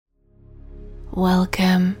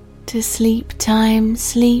Welcome to Sleep Time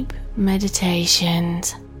Sleep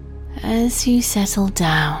Meditations. As you settle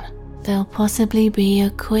down, there'll possibly be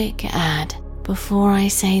a quick ad before I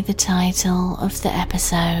say the title of the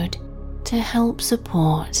episode to help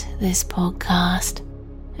support this podcast,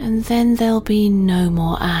 and then there'll be no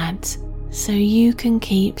more ads, so you can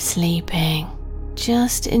keep sleeping.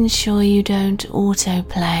 Just ensure you don't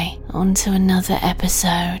autoplay onto another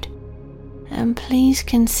episode. And please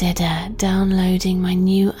consider downloading my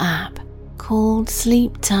new app called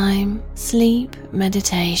Sleep Time Sleep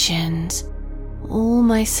Meditations. All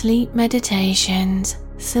my sleep meditations,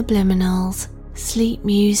 subliminals, sleep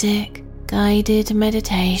music, guided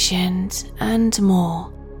meditations, and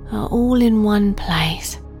more are all in one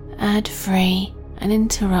place, ad-free and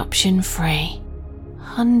interruption-free.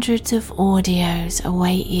 Hundreds of audios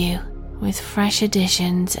await you, with fresh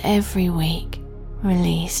editions every week,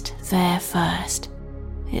 released there first.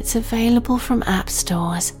 It's available from app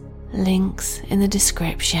stores, links in the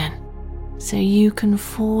description, so you can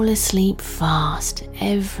fall asleep fast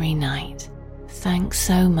every night. Thanks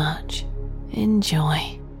so much.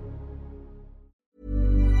 Enjoy.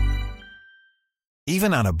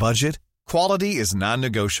 Even on a budget, quality is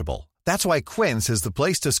non-negotiable. That's why Quince is the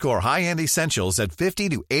place to score high-end essentials at 50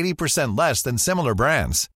 to 80% less than similar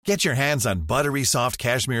brands. Get your hands on buttery soft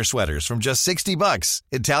cashmere sweaters from just $60,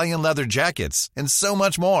 Italian leather jackets, and so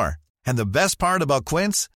much more. And the best part about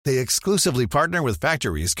Quince, they exclusively partner with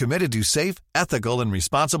factories committed to safe, ethical, and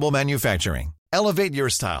responsible manufacturing. Elevate your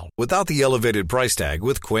style without the elevated price tag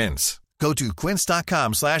with Quince. Go to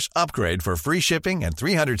quince.com/upgrade for free shipping and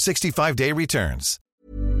 365-day returns.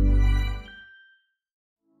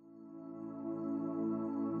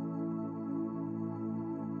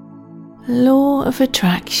 Law of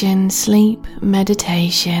Attraction Sleep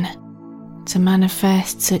Meditation to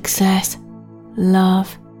manifest success,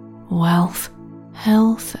 love, wealth,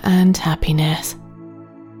 health, and happiness.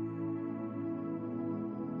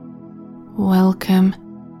 Welcome,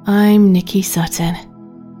 I'm Nikki Sutton.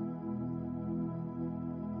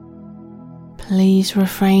 Please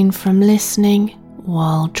refrain from listening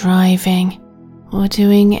while driving or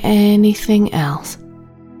doing anything else.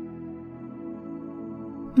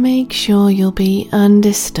 Make sure you'll be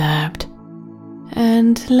undisturbed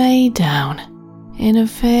and lay down in a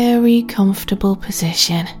very comfortable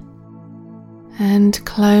position and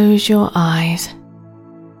close your eyes.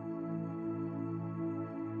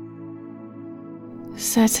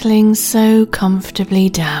 Settling so comfortably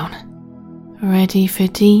down, ready for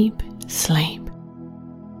deep sleep.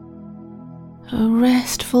 A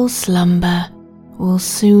restful slumber will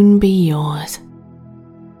soon be yours.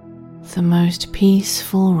 The most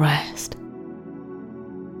peaceful rest.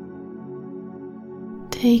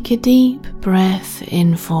 Take a deep breath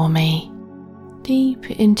in for me,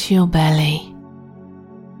 deep into your belly,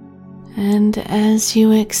 and as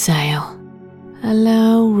you exhale,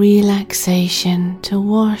 allow relaxation to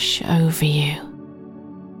wash over you.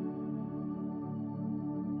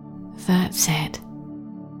 That's it.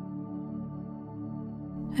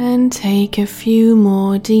 And take a few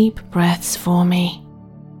more deep breaths for me.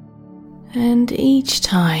 And each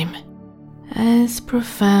time, as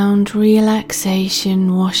profound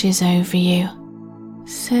relaxation washes over you,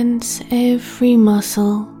 sense every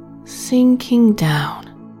muscle sinking down,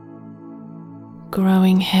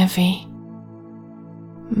 growing heavy,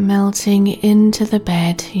 melting into the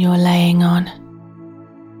bed you're laying on.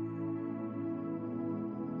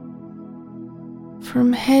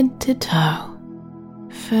 From head to toe,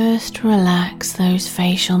 first relax those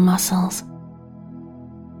facial muscles.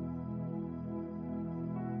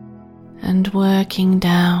 And working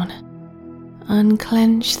down,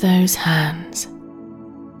 unclench those hands.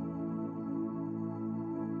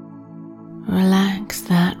 Relax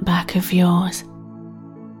that back of yours.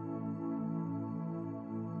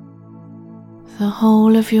 The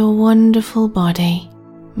whole of your wonderful body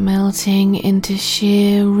melting into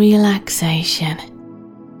sheer relaxation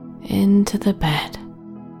into the bed.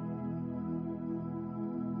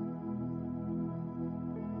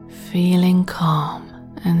 Feeling calm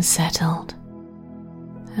and settled,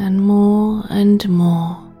 and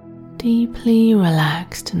more deeply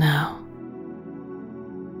relaxed now.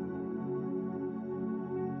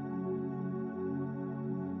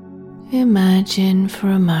 Imagine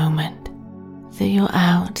for a moment that you're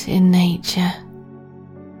out in nature,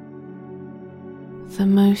 the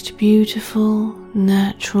most beautiful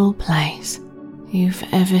natural place you've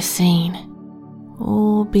ever seen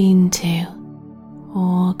or been to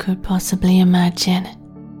or could possibly imagine.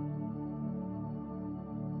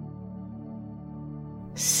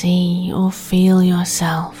 See or feel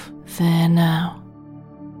yourself there now,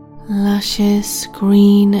 luscious,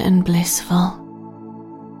 green and blissful.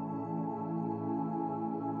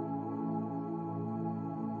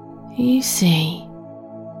 You see,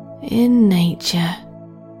 in nature,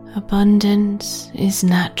 abundance is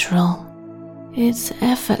natural. It's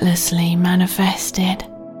effortlessly manifested.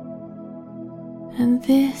 And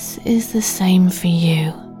this is the same for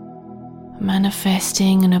you,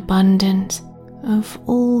 manifesting an abundance of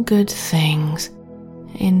all good things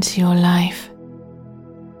into your life.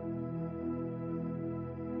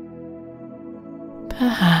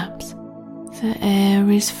 Perhaps the air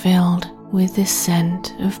is filled with the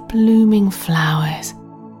scent of blooming flowers.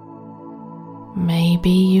 Maybe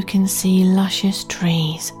you can see luscious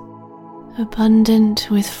trees, abundant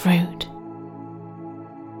with fruit.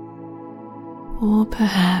 Or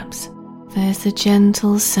perhaps there's the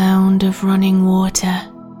gentle sound of running water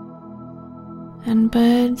and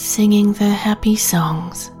birds singing their happy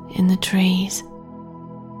songs in the trees.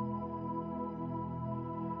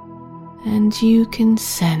 And you can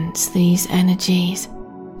sense these energies,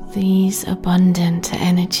 these abundant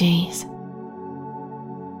energies,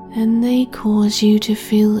 and they cause you to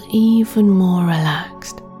feel even more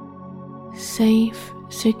relaxed, safe,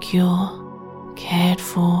 secure, cared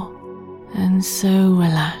for, and so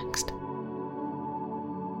relaxed.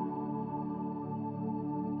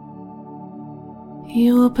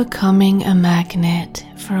 You are becoming a magnet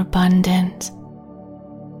for abundance,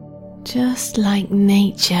 just like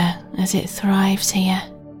nature as it thrives here.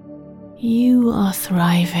 You are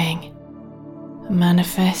thriving,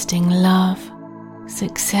 manifesting love,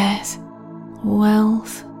 success,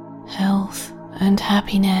 wealth, health, and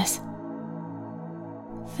happiness.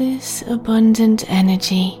 This abundant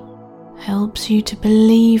energy helps you to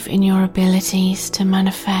believe in your abilities to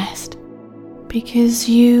manifest, because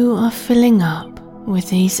you are filling up with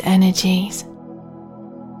these energies.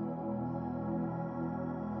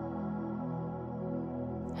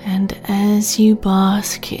 And as you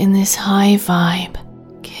bask in this high vibe,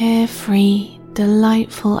 carefree,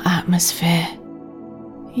 delightful atmosphere,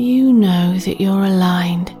 you know that you're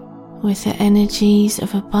aligned with the energies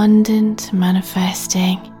of abundant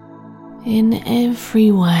manifesting in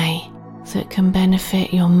every way that can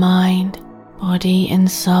benefit your mind, body, and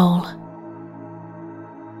soul.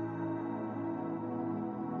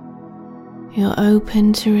 You're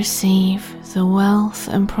open to receive the wealth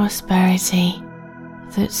and prosperity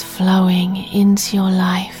that's flowing into your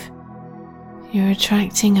life. You're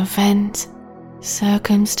attracting events,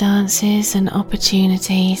 circumstances, and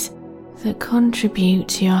opportunities that contribute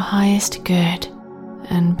to your highest good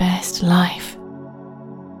and best life.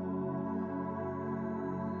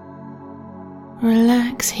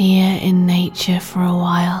 Relax here in nature for a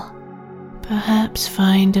while. Perhaps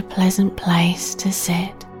find a pleasant place to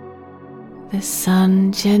sit. The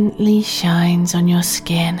sun gently shines on your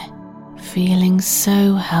skin, feeling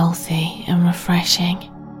so healthy and refreshing.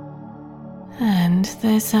 And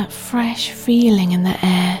there's that fresh feeling in the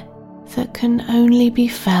air that can only be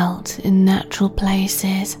felt in natural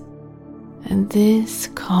places, and this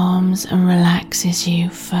calms and relaxes you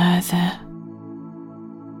further.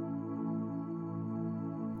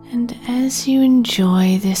 And as you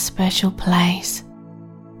enjoy this special place,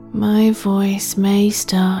 my voice may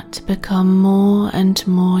start to become more and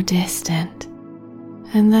more distant,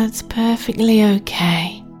 and that's perfectly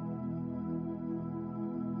okay.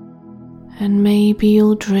 And maybe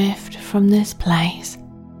you'll drift from this place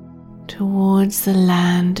towards the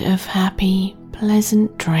land of happy,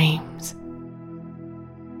 pleasant dreams.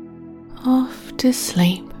 Off to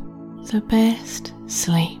sleep, the best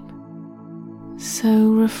sleep. So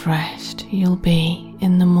refreshed you'll be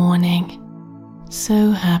in the morning,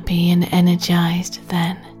 so happy and energized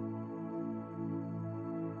then.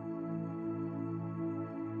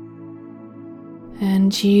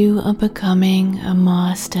 And you are becoming a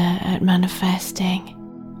master at manifesting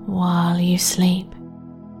while you sleep.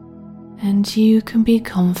 And you can be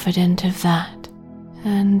confident of that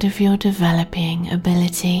and of your developing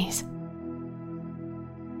abilities.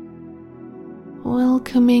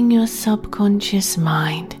 Welcoming your subconscious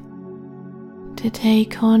mind to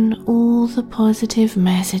take on all the positive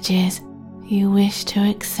messages you wish to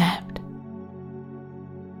accept.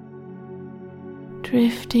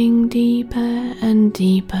 Drifting deeper and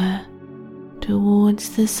deeper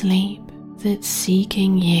towards the sleep that's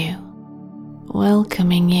seeking you,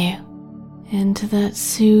 welcoming you into that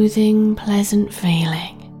soothing, pleasant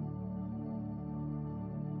feeling.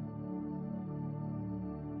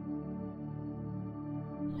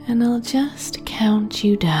 And I'll just count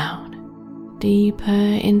you down, deeper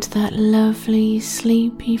into that lovely,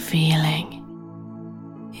 sleepy feeling.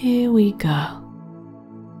 Here we go.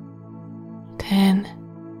 10,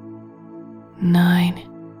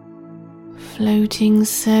 9. Floating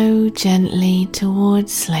so gently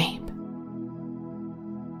towards sleep.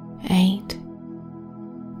 8.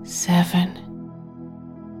 7.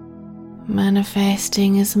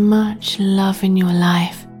 Manifesting as much love in your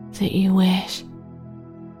life that you wish.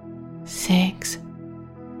 6.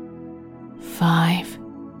 5.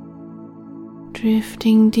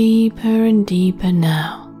 Drifting deeper and deeper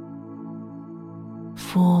now.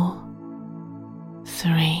 4.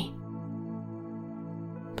 3.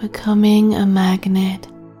 Becoming a magnet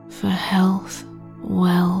for health,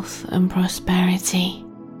 wealth and prosperity.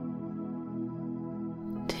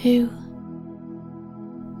 2.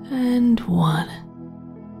 And 1.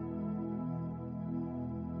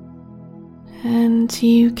 And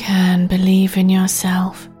you can believe in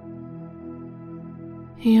yourself.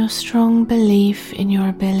 Your strong belief in your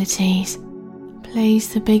abilities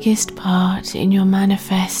plays the biggest part in your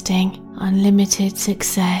manifesting unlimited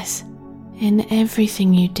success in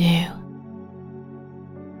everything you do.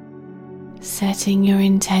 Setting your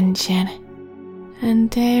intention and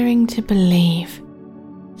daring to believe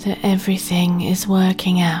that everything is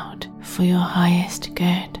working out for your highest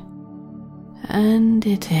good. And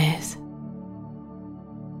it is.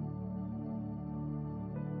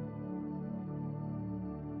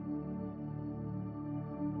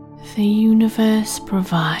 The universe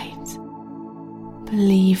provides.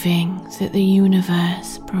 Believing that the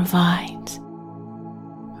universe provides.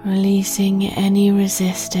 Releasing any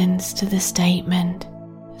resistance to the statement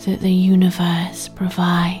that the universe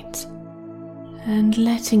provides, and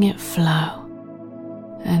letting it flow,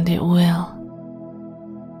 and it will.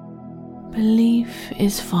 Belief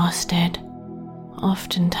is fostered,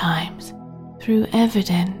 oftentimes, through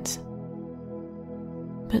evidence.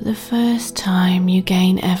 But the first time you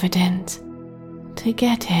gain evidence, to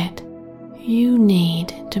get it, you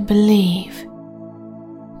need to believe.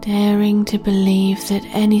 Daring to believe that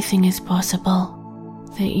anything is possible,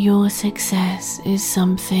 that your success is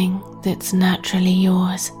something that's naturally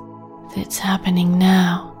yours, that's happening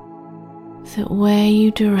now, that where you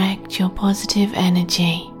direct your positive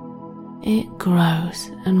energy, it grows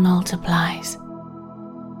and multiplies.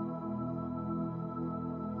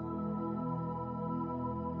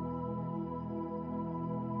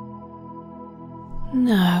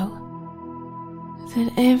 Know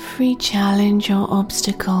that every challenge or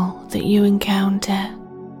obstacle that you encounter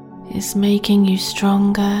is making you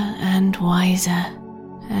stronger and wiser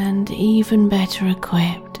and even better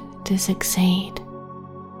equipped to succeed.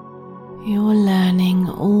 You're learning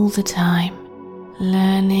all the time,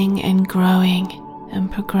 learning and growing and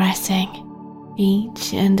progressing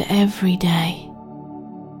each and every day.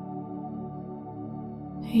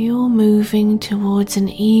 You're moving towards an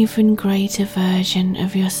even greater version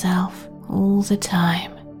of yourself all the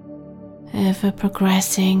time, ever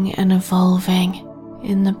progressing and evolving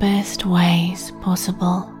in the best ways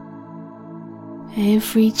possible.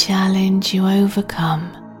 Every challenge you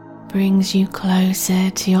overcome brings you closer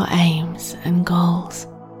to your aims and goals.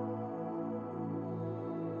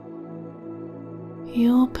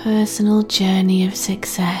 Your personal journey of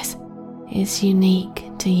success is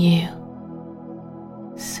unique to you.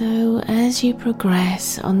 So as you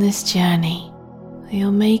progress on this journey,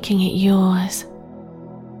 you're making it yours.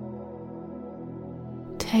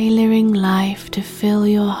 Tailoring life to fill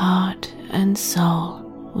your heart and soul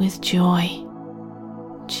with joy.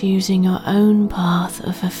 Choosing your own path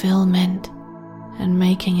of fulfillment and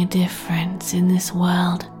making a difference in this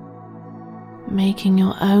world. Making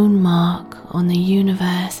your own mark on the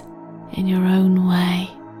universe in your own way.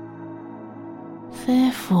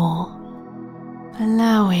 Therefore,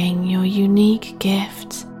 allowing your unique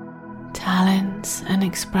gifts, talents and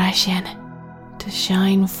expression to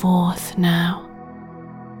shine forth now.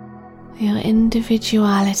 Your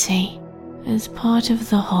individuality as part of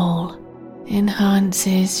the whole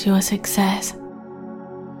enhances your success.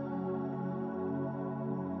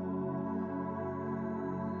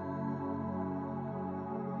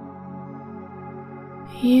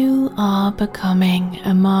 You are becoming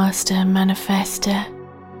a master manifester,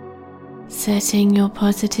 setting your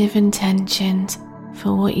positive intentions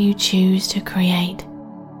for what you choose to create,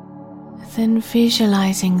 then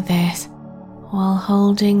visualizing this while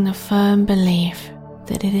holding the firm belief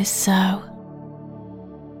that it is so.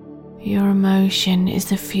 Your emotion is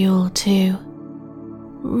the fuel too.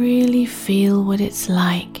 Really feel what it's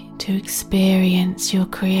like to experience your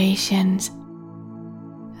creations,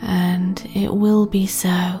 and it will be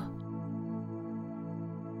so.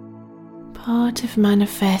 Part of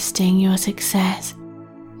manifesting your success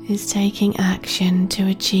is taking action to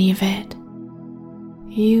achieve it.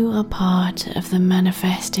 You are part of the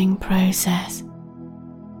manifesting process.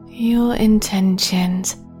 Your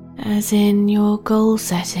intentions, as in your goal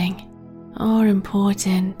setting, are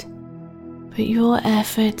important, but your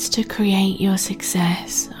efforts to create your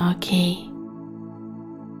success are key.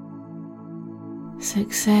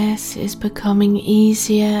 Success is becoming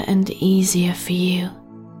easier and easier for you,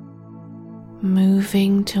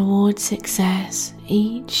 moving towards success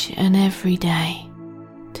each and every day,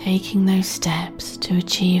 taking those steps to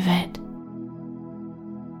achieve it.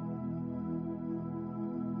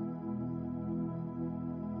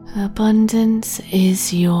 Abundance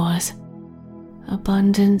is yours.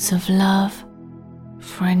 Abundance of love,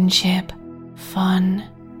 friendship, fun,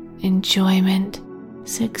 enjoyment,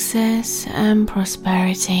 success and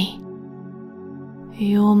prosperity.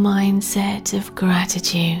 Your mindset of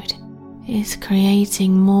gratitude is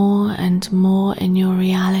creating more and more in your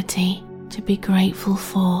reality to be grateful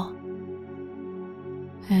for.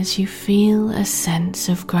 As you feel a sense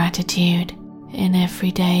of gratitude in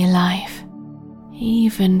everyday life,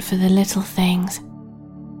 even for the little things,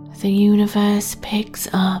 the universe picks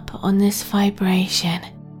up on this vibration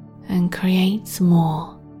and creates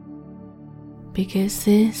more, because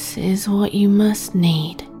this is what you must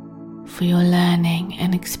need for your learning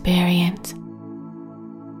and experience.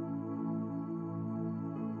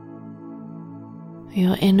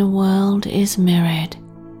 Your inner world is mirrored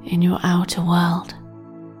in your outer world.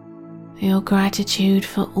 Your gratitude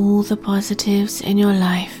for all the positives in your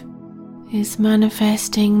life is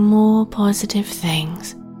manifesting more positive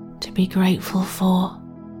things to be grateful for.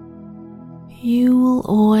 You will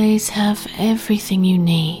always have everything you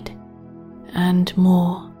need and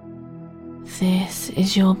more. This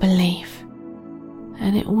is your belief,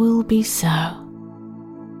 and it will be so.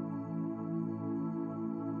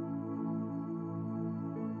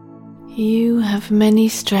 You have many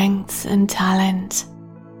strengths and talents.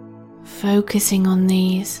 Focusing on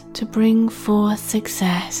these to bring forth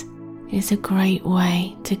success is a great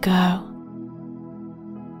way to go.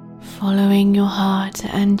 Following your heart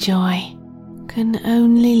and joy can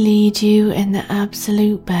only lead you in the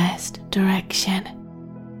absolute best direction.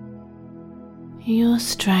 Your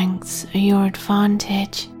strengths are your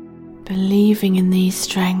advantage. Believing in these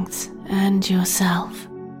strengths and yourself,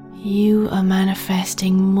 you are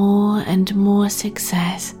manifesting more and more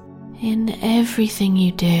success in everything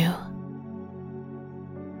you do.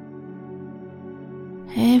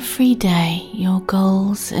 Every day your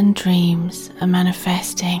goals and dreams are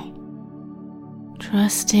manifesting.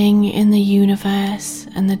 Trusting in the universe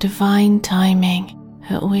and the divine timing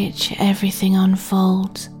at which everything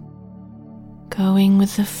unfolds, going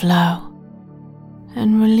with the flow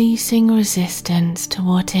and releasing resistance to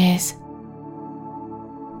what is.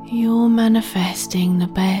 You're manifesting the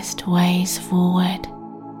best ways forward.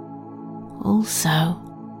 Also,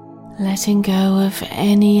 letting go of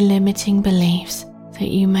any limiting beliefs that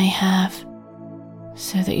you may have,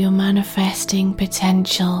 so that your manifesting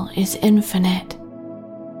potential is infinite.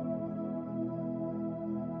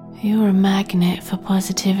 You're a magnet for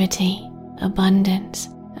positivity, abundance,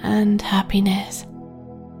 and happiness,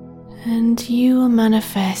 and you are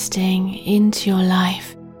manifesting into your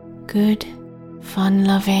life good,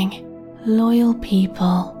 fun-loving, loyal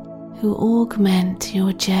people who augment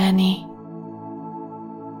your journey,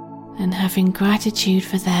 and having gratitude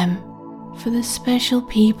for them, for the special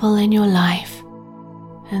people in your life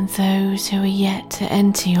and those who are yet to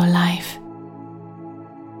enter your life.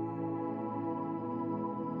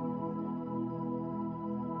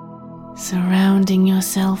 Surrounding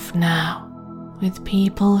yourself now with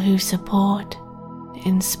people who support,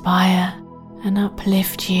 inspire, and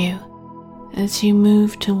uplift you as you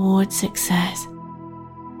move towards success.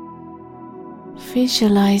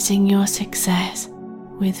 Visualizing your success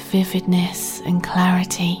with vividness and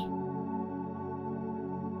clarity.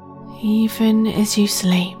 Even as you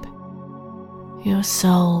sleep, your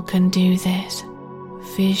soul can do this,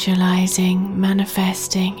 visualizing,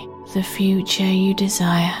 manifesting the future you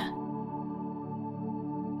desire.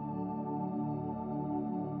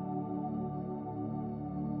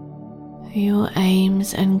 Your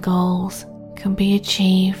aims and goals can be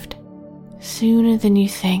achieved sooner than you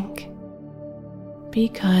think,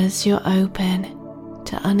 because you're open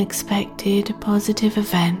to unexpected positive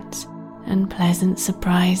events and pleasant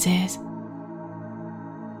surprises.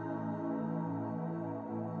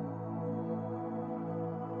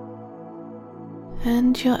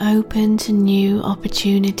 And you're open to new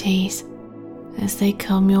opportunities as they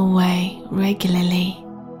come your way regularly,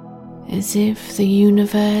 as if the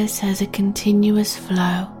universe has a continuous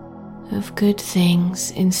flow of good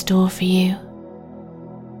things in store for you.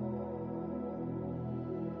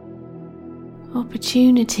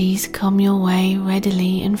 Opportunities come your way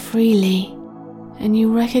readily and freely and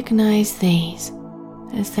you recognize these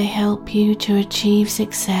as they help you to achieve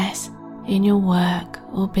success in your work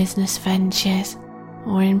or business ventures,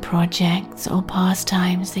 or in projects or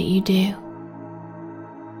pastimes that you do.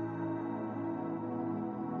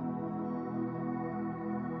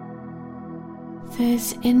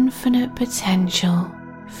 There's infinite potential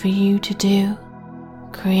for you to do,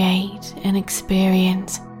 create, and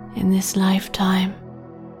experience in this lifetime.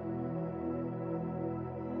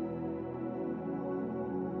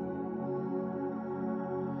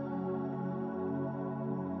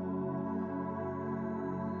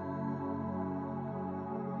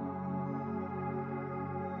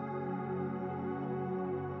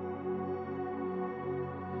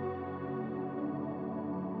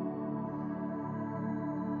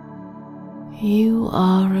 You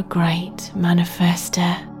are a great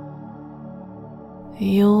manifester.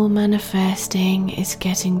 Your manifesting is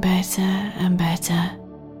getting better and better,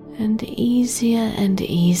 and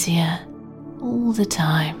easier all the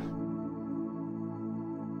time.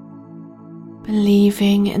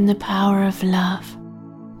 Believing in the power of love,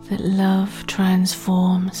 that love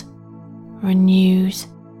transforms, renews,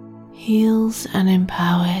 heals, and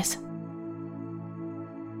empowers.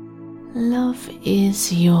 Love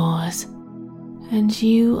is yours, and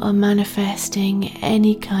you are manifesting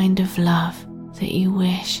any kind of love that you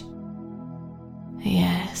wish.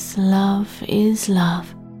 Yes, love is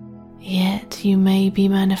love, yet you may be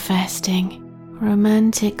manifesting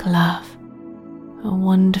romantic love, a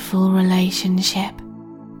wonderful relationship,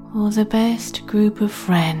 or the best group of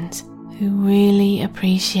friends who really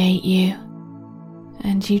appreciate you,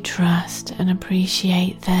 and you trust and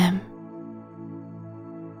appreciate them.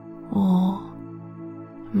 Or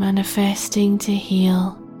manifesting to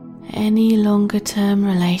heal any longer-term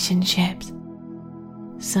relationships,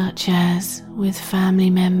 such as with family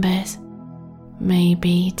members,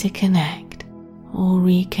 maybe to connect or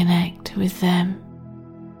reconnect with them.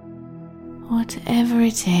 Whatever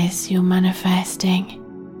it is you're manifesting,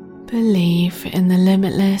 believe in the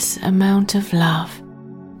limitless amount of love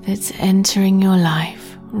that's entering your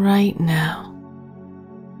life right now.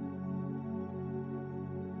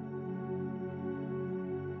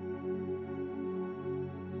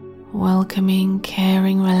 Welcoming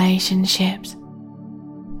caring relationships,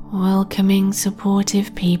 welcoming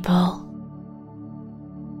supportive people,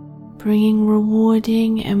 bringing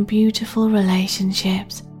rewarding and beautiful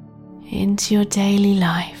relationships into your daily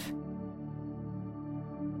life.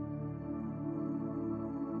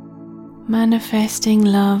 Manifesting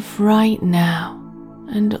love right now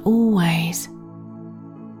and always.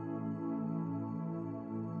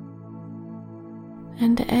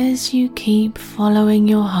 And as you keep following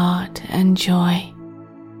your heart and joy,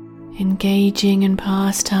 engaging in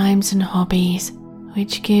pastimes and hobbies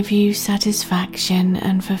which give you satisfaction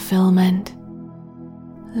and fulfillment,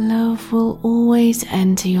 love will always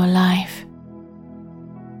enter your life.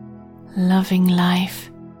 Loving life,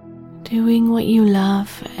 doing what you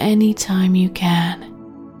love anytime you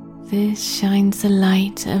can. This shines the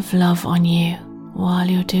light of love on you while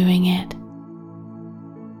you're doing it.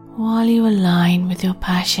 While you align with your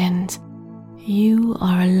passions, you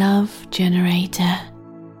are a love generator.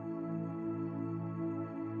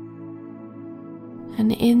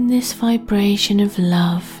 And in this vibration of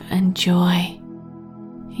love and joy,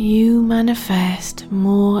 you manifest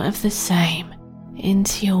more of the same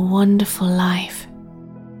into your wonderful life.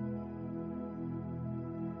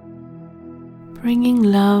 Bringing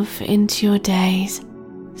love into your days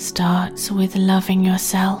starts with loving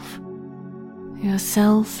yourself. Your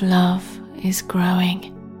self-love is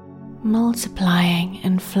growing, multiplying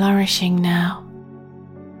and flourishing now.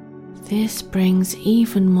 This brings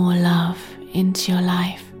even more love into your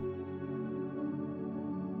life.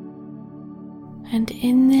 And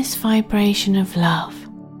in this vibration of love,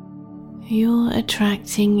 you're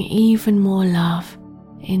attracting even more love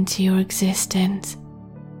into your existence.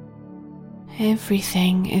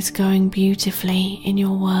 Everything is going beautifully in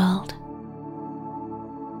your world.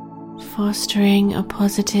 Fostering a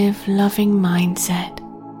positive, loving mindset.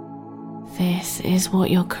 This is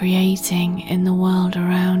what you're creating in the world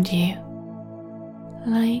around you.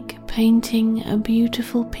 Like painting a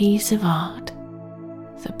beautiful piece of art,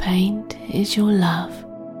 the paint is your love,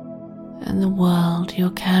 and the world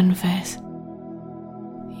your canvas.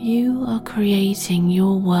 You are creating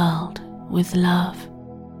your world with love.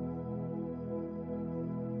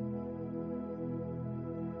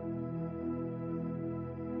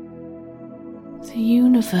 The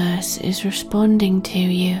universe is responding to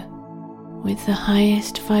you with the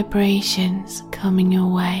highest vibrations coming your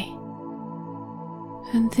way.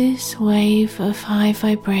 And this wave of high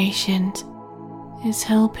vibrations is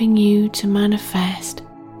helping you to manifest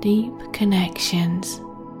deep connections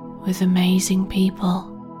with amazing people,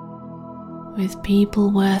 with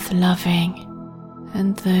people worth loving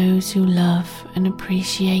and those who love and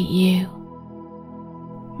appreciate you.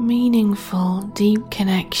 Meaningful, deep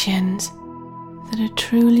connections that are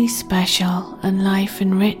truly special and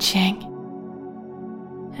life-enriching.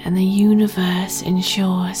 And the universe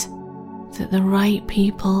ensures that the right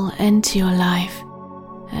people enter your life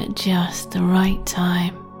at just the right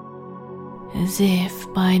time, as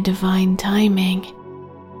if by divine timing.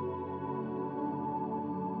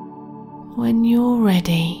 When you're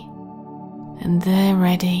ready and they're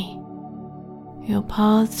ready, your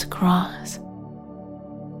paths cross,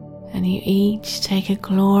 and you each take a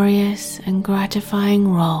glorious and gratifying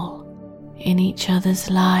role in each other's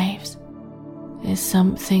lives is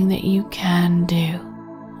something that you can do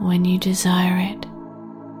when you desire it.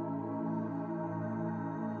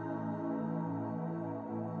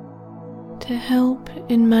 To help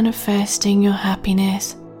in manifesting your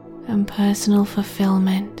happiness and personal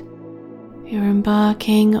fulfillment, you're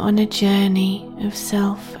embarking on a journey of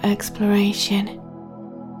self-exploration.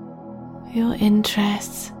 Your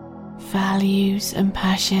interests, values, and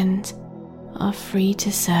passions are free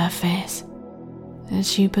to surface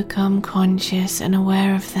as you become conscious and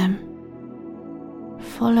aware of them.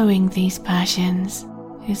 Following these passions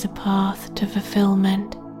is a path to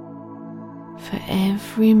fulfillment. For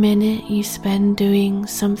every minute you spend doing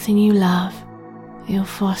something you love, you're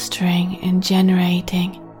fostering and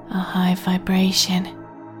generating a high vibration,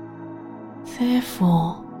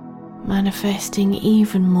 therefore manifesting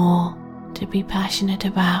even more to be passionate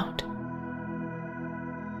about.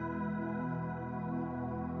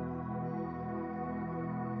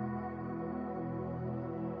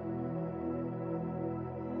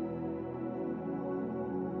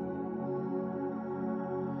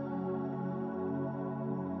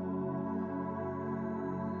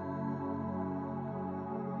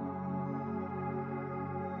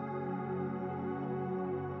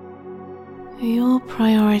 You're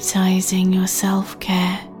prioritizing your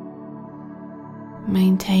self-care,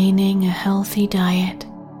 maintaining a healthy diet,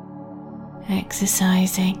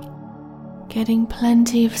 exercising, getting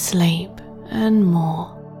plenty of sleep, and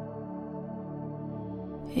more.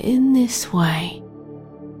 In this way,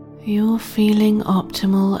 you're feeling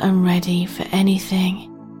optimal and ready for anything.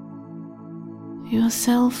 Your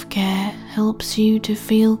self-care helps you to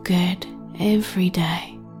feel good every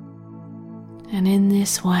day, and in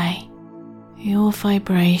this way, your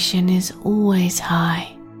vibration is always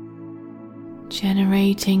high,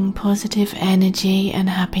 generating positive energy and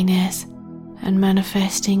happiness and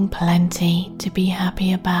manifesting plenty to be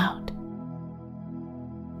happy about.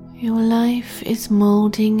 Your life is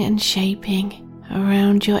molding and shaping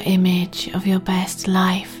around your image of your best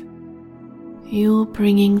life. You're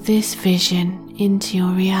bringing this vision into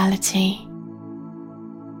your reality.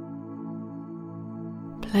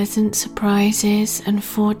 Pleasant surprises and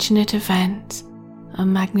fortunate events are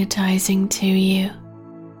magnetizing to you,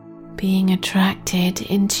 being attracted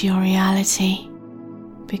into your reality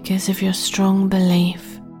because of your strong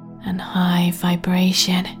belief and high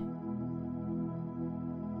vibration.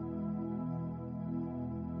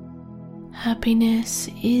 Happiness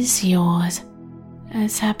is yours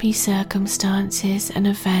as happy circumstances and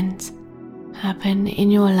events happen in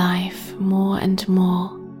your life more and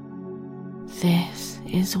more. This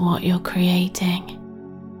is what you're creating.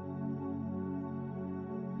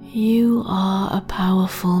 You are a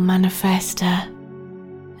powerful manifester,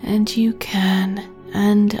 and you can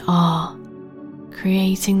and are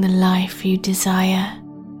creating the life you desire,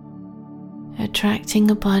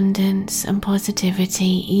 attracting abundance and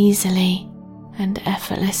positivity easily and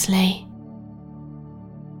effortlessly.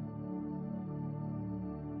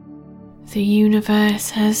 The universe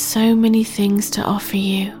has so many things to offer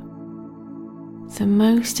you. The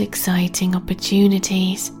most exciting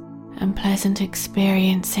opportunities and pleasant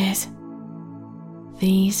experiences.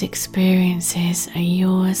 These experiences are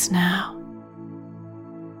yours now.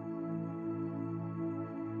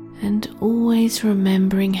 And always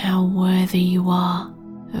remembering how worthy you are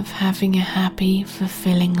of having a happy,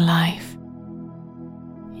 fulfilling life.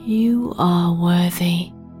 You are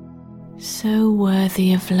worthy, so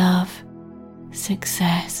worthy of love,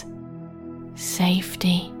 success,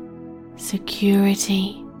 safety,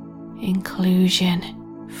 security,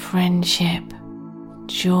 inclusion, friendship,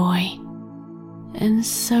 joy, and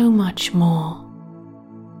so much more.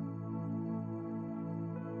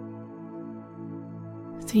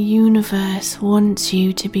 The universe wants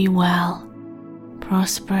you to be well,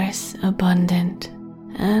 prosperous, abundant,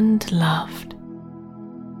 and loved.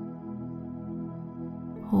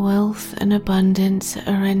 wealth and abundance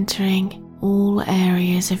are entering all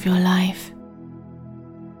areas of your life.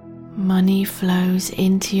 Money flows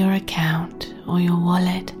into your account or your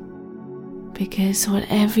wallet because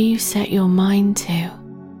whatever you set your mind to,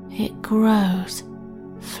 it grows,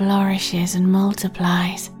 flourishes and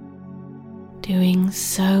multiplies, doing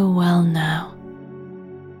so well now.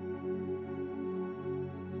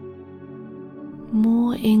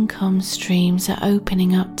 More income streams are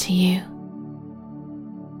opening up to you,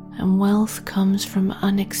 and wealth comes from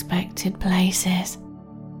unexpected places,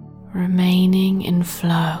 remaining in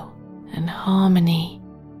flow and harmony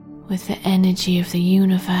with the energy of the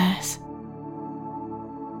universe.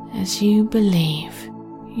 As you believe,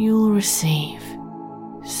 you'll receive,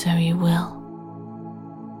 so you will.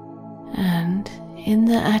 And in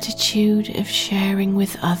the attitude of sharing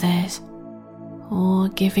with others or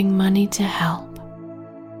giving money to help,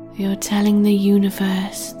 you're telling the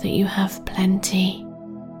universe that you have plenty,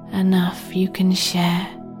 enough you can share.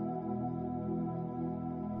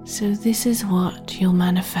 So this is what you'll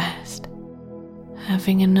manifest.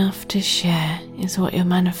 Having enough to share is what you're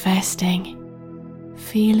manifesting.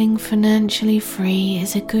 Feeling financially free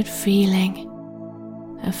is a good feeling,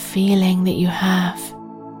 a feeling that you have.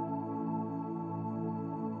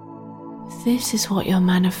 This is what you're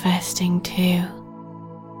manifesting too,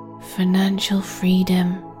 financial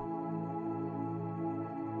freedom.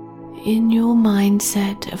 In your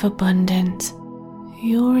mindset of abundance,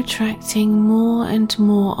 you're attracting more and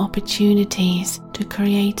more opportunities to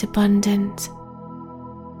create abundance.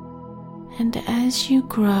 And as you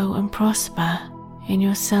grow and prosper in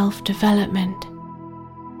your self-development,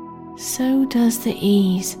 so does the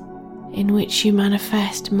ease in which you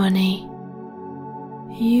manifest money.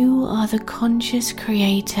 You are the conscious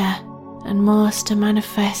creator and master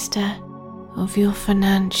manifester of your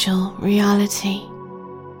financial reality.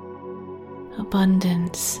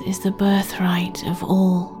 Abundance is the birthright of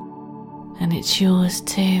all, and it's yours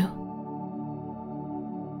too.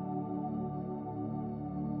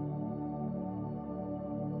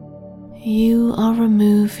 You are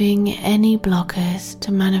removing any blockers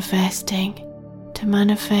to manifesting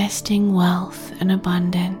wealth and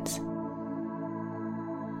abundance.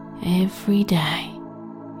 Every day,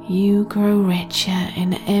 you grow richer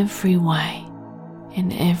in every way,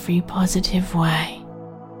 in every positive way.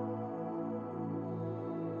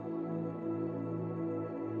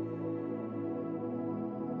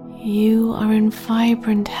 You are in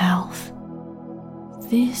vibrant health.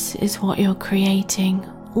 This is what you're creating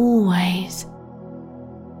always.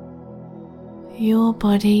 Your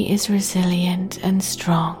body is resilient and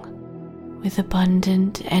strong, with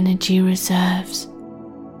abundant energy reserves.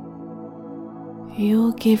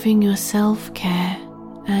 You're giving your self-care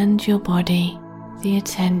and your body the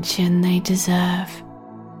attention they deserve,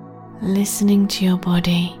 listening to your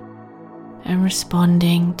body and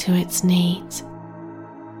responding to its needs.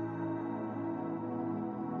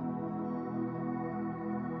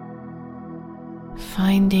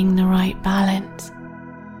 Finding the right balance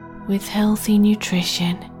with healthy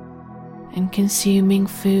nutrition and consuming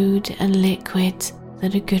food and liquids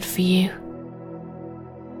that are good for you.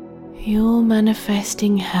 You're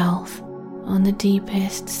manifesting health on the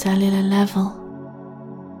deepest cellular level,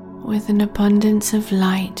 with an abundance of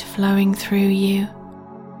light flowing through you.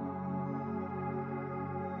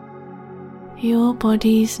 Your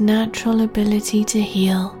body's natural ability to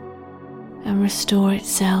heal and restore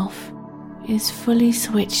itself is fully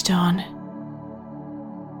switched on.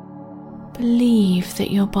 Believe that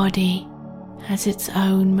your body has its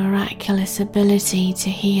own miraculous ability to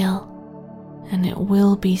heal, and it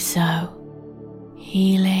will be so,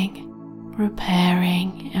 healing,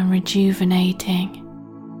 repairing and rejuvenating.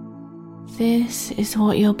 This is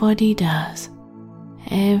what your body does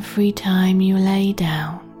every time you lay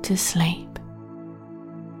down to sleep.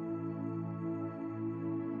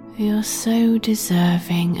 You're so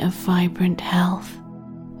deserving of vibrant health,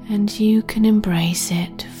 and you can embrace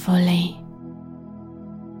it fully.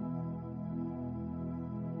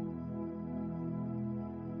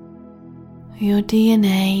 Your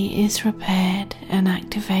DNA is repaired and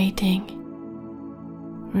activating,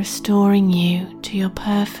 restoring you to your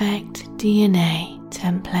perfect DNA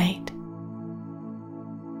template.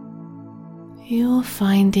 You're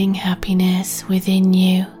finding happiness within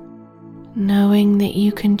you, knowing that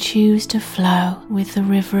you can choose to flow with the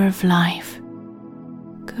river of life.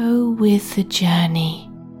 Go with the journey,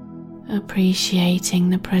 appreciating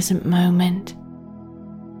the present moment.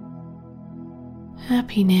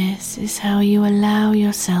 Happiness is how you allow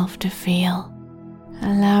yourself to feel,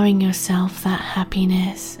 allowing yourself that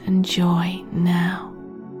happiness and joy now,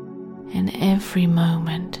 in every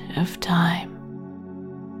moment of time.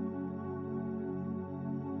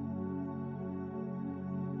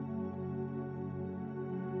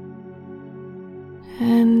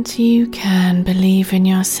 And you can believe in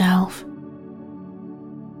yourself.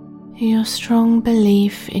 Your strong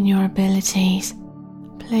belief in your abilities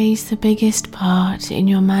plays the biggest part in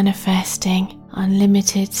your manifesting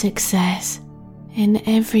unlimited success in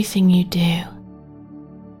everything you do.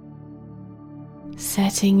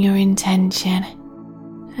 Setting your intention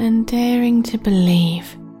and daring to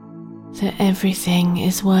believe that everything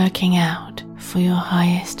is working out for your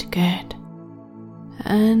highest good.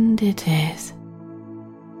 And it is.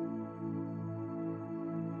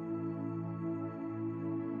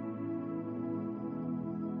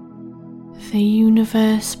 The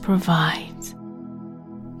universe provides.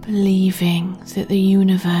 Believing that the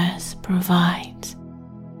universe provides.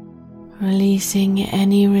 Releasing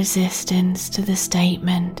any resistance to the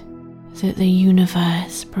statement that the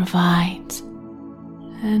universe provides,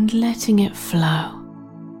 and letting it flow,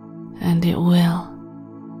 and it will.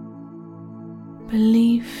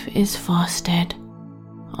 Belief is fostered,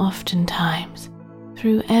 oftentimes,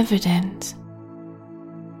 through evidence.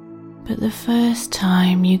 But the first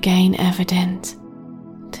time you gain evidence,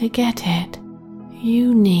 to get it,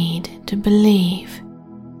 you need to believe.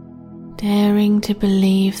 Daring to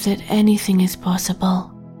believe that anything is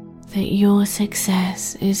possible, that your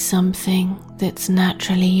success is something that's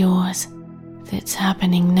naturally yours, that's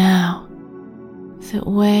happening now, that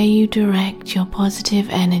where you direct your positive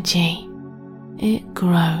energy, it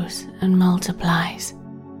grows and multiplies.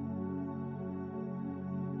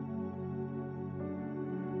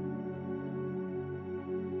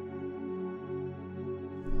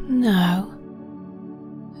 Know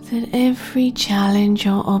that every challenge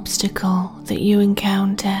or obstacle that you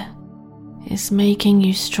encounter is making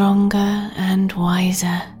you stronger and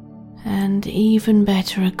wiser and even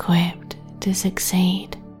better equipped to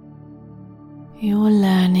succeed. You're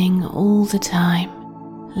learning all the time,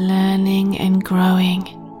 learning and growing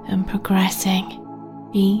and progressing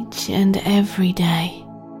each and every day.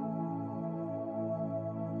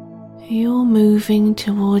 You're moving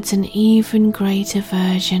towards an even greater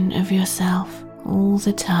version of yourself all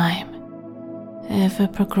the time, ever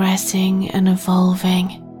progressing and evolving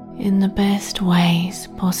in the best ways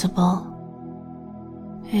possible.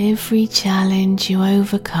 Every challenge you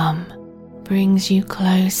overcome brings you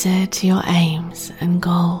closer to your aims and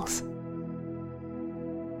goals.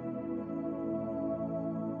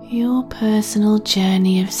 Your personal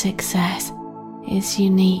journey of success is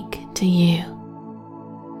unique to you.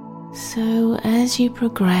 So as you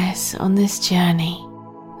progress on this journey,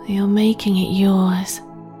 you're making it yours.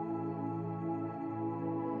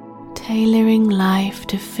 Tailoring life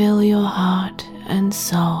to fill your heart and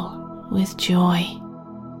soul with joy.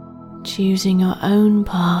 Choosing your own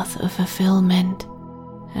path of fulfillment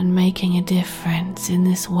and making a difference in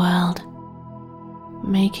this world.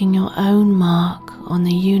 Making your own mark on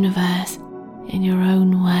the universe in your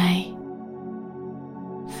own way.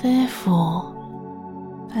 Therefore,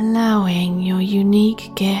 allowing your unique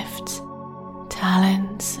gifts,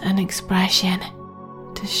 talents and expression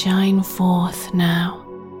to shine forth now.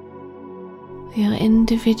 Your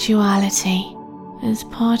individuality as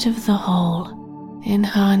part of the whole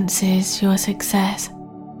enhances your success.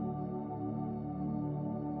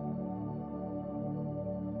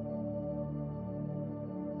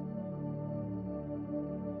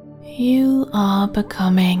 You are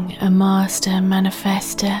becoming a master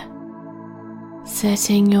manifester,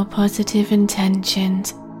 setting your positive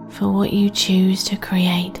intentions for what you choose to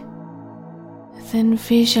create, then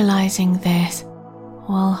visualizing this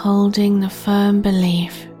while holding the firm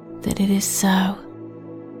belief that it is so.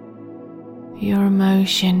 Your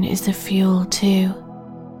emotion is the fuel too.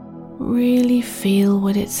 Really feel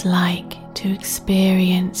what it's like to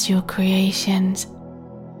experience your creations,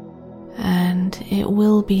 and it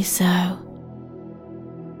will be so.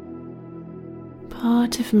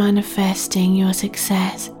 Part of manifesting your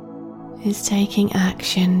success is taking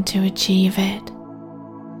action to achieve it.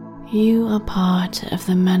 You are part of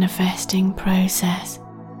the manifesting process.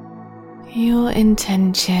 Your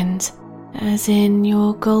intentions, as in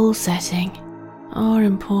your goal setting, are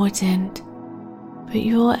important, but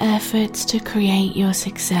your efforts to create your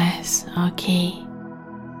success are key.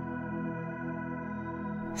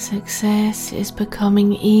 Success is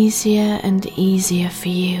becoming easier and easier for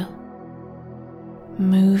you,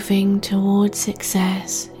 moving towards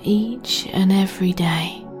success each and every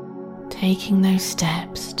day, taking those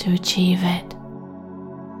steps to achieve it.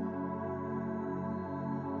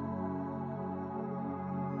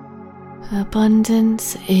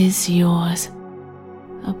 Abundance is yours.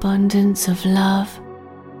 Abundance of love,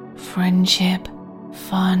 friendship,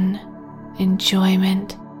 fun,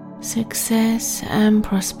 enjoyment, success and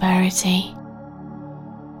prosperity.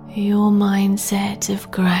 Your mindset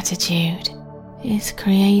of gratitude is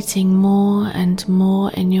creating more and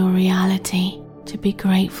more in your reality to be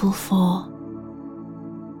grateful for.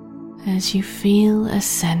 As you feel a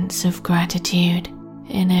sense of gratitude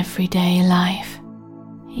in everyday life,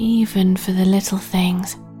 even for the little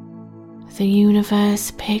things, the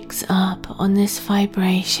universe picks up on this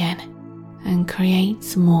vibration and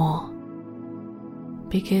creates more,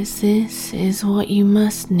 because this is what you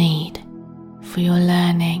must need for your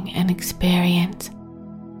learning and experience.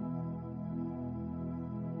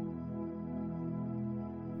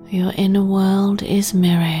 Your inner world is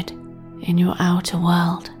mirrored in your outer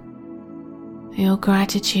world. Your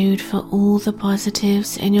gratitude for all the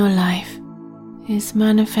positives in your life is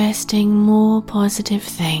manifesting more positive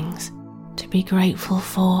things to be grateful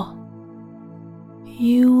for.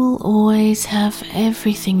 You will always have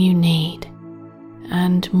everything you need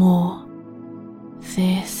and more.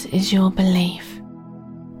 This is your belief,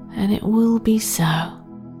 and it will be so.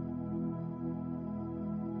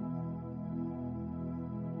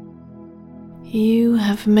 You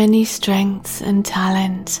have many strengths and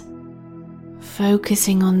talents.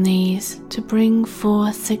 Focusing on these to bring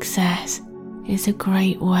forth success is a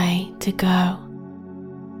great way to go.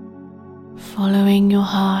 Following your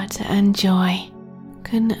heart and joy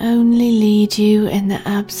can only lead you in the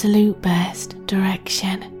absolute best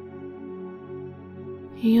direction.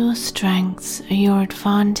 Your strengths are your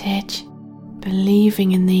advantage.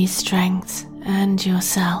 Believing in these strengths and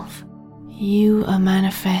yourself, you are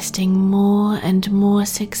manifesting more and more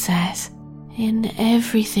success in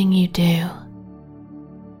everything you do.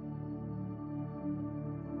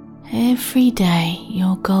 Every day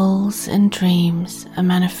your goals and dreams are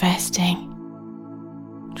manifesting.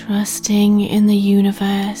 Trusting in the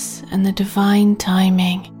universe and the divine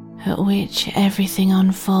timing at which everything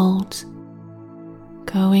unfolds.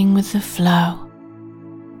 Going with the flow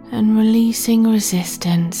and releasing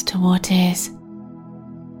resistance to what is.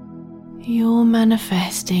 You're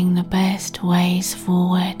manifesting the best ways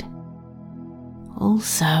forward.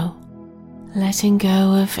 Also, letting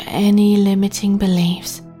go of any limiting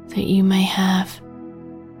beliefs that you may have,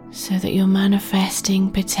 so that your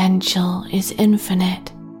manifesting potential is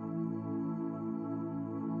infinite.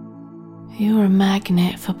 You're a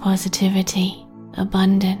magnet for positivity,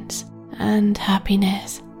 abundance, and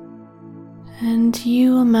happiness, and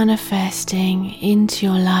you are manifesting into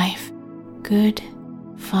your life good,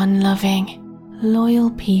 fun-loving,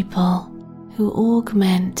 loyal people who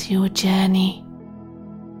augment your journey,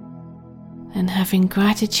 and having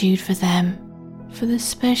gratitude for them, for the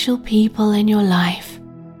special people in your life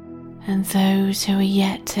and those who are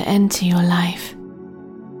yet to enter your life.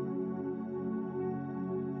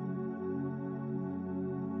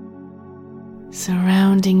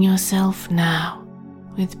 Surrounding yourself now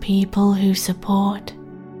with people who support,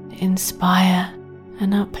 inspire,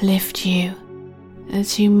 and uplift you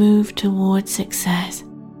as you move towards success.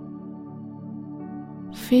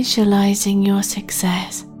 Visualizing your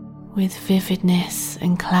success with vividness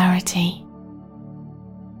and clarity.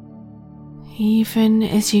 Even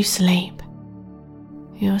as you sleep,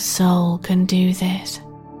 your soul can do this,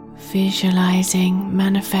 visualizing,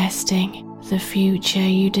 manifesting the future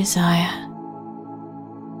you desire.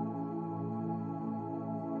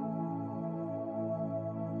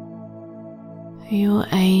 Your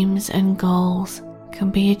aims and goals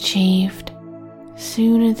can be achieved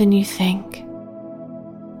sooner than you think,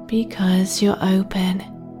 because you're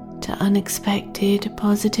open to unexpected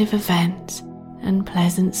positive events and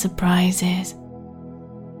pleasant surprises.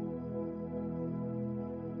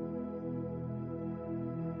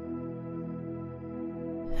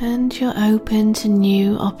 And you're open to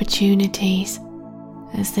new opportunities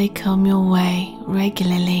as they come your way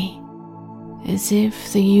regularly, as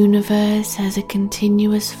if the universe has a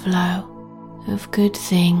continuous flow of good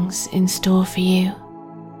things in store for you.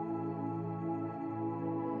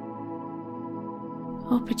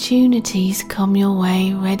 Opportunities come your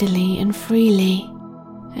way readily and freely,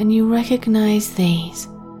 and you recognize these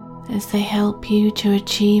as they help you to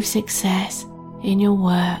achieve success in your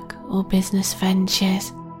work or business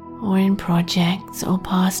ventures, or in projects or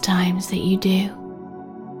pastimes that you do.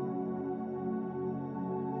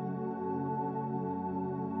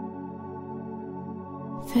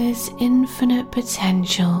 There's infinite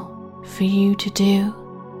potential for you to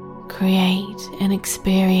do, create, and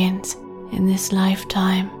experience in this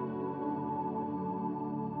lifetime.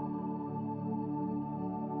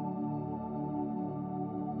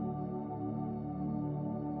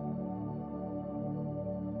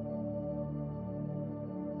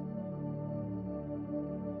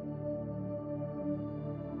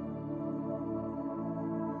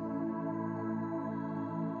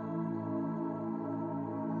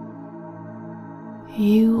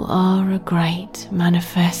 You are a great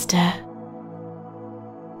manifester.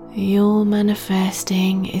 Your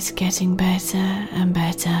manifesting is getting better and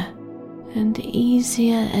better and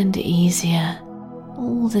easier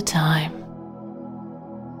all the time.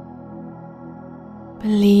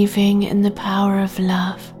 Believing in the power of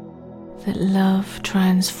love, that love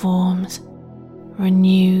transforms,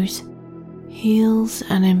 renews, heals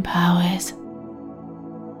and empowers.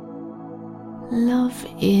 Love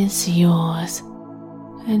is yours,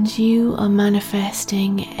 and you are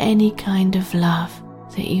manifesting any kind of love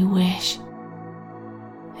that you wish.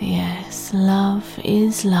 Yes, love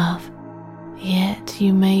is love, yet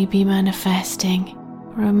you may be manifesting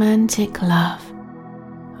romantic love,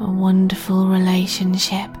 a wonderful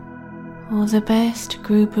relationship, or the best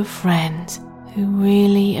group of friends who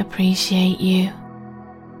really appreciate you,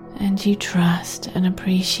 and you trust and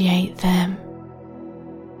appreciate them.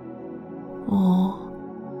 Or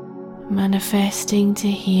manifesting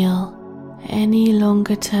to heal any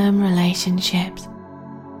longer-term relationships,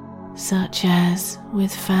 such as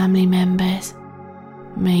with family members,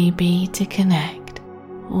 maybe to connect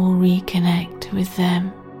or reconnect with them.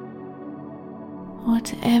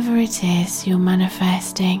 Whatever it is you're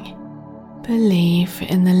manifesting, believe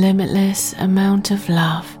in the limitless amount of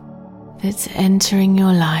love that's entering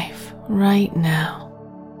your life right now.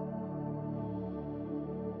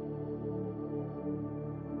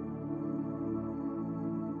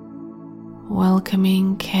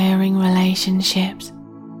 Welcoming caring relationships,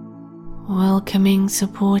 welcoming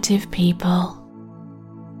supportive people,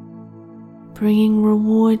 bringing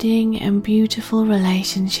rewarding and beautiful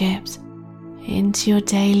relationships into your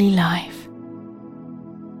daily life.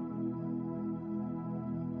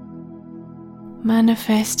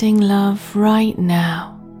 Manifesting love right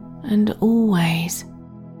now and always.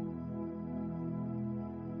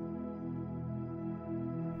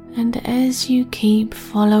 And as you keep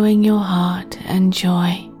following your heart and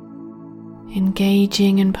joy,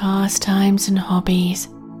 engaging in pastimes and hobbies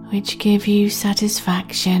which give you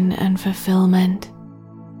satisfaction and fulfillment,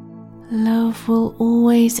 love will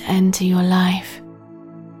always enter your life.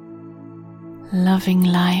 Loving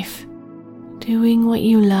life, doing what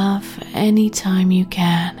you love anytime you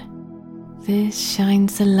can. This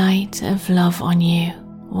shines the light of love on you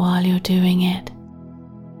while you're doing it.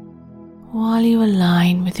 While you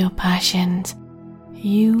align with your passions,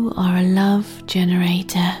 you are a love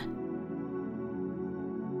generator.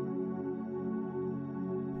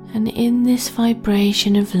 And in this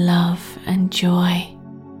vibration of love and joy,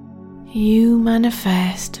 you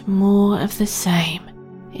manifest more of the same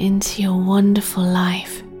into your wonderful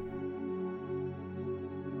life.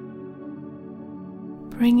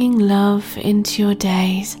 Bringing love into your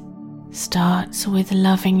days starts with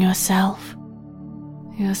loving yourself.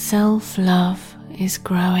 Your self-love is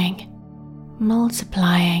growing,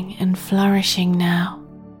 multiplying and flourishing now.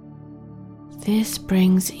 This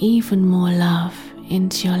brings even more love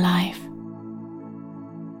into your life.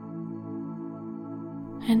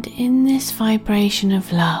 And in this vibration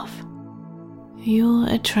of love, you're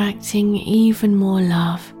attracting even more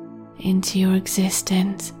love into your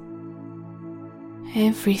existence.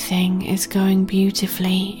 Everything is going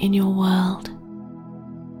beautifully in your world.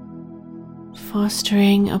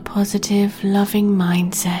 Fostering a positive, loving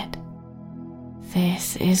mindset.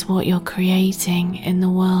 This is what you're creating in the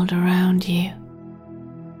world around you.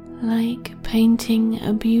 Like painting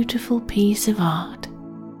a beautiful piece of art.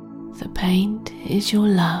 The paint is your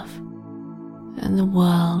love, and the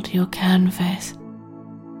world your canvas.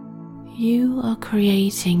 You are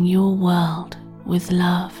creating your world with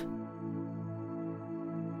love.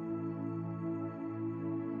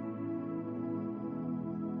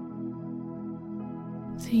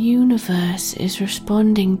 The universe is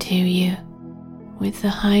responding to you with the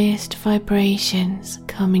highest vibrations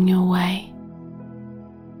coming your way.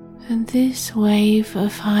 And this wave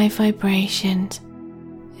of high vibrations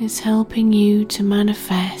is helping you to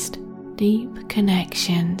manifest deep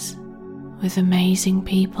connections with amazing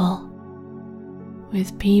people,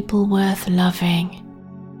 with people worth loving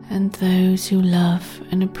and those who love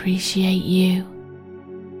and appreciate you.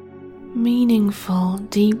 Meaningful,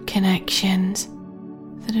 deep connections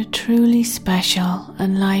that are truly special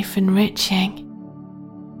and life-enriching,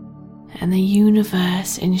 and the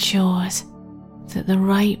universe ensures that the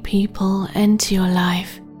right people enter your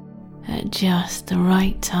life at just the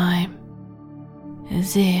right time,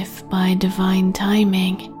 as if by divine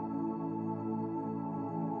timing.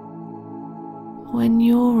 When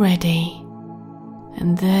you're ready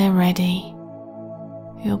and they're ready,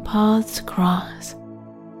 your paths cross,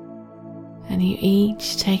 and you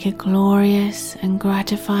each take a glorious and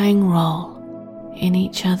gratifying role in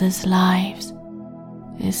each other's lives,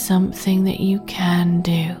 is something that you can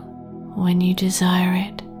do when you desire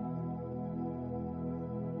it.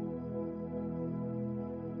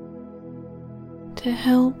 To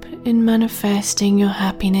help in manifesting your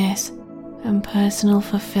happiness and personal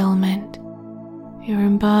fulfillment, you're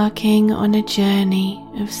embarking on a journey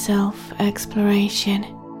of self-exploration.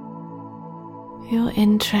 Your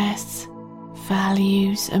interests,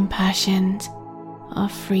 values, and passions are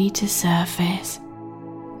free to surface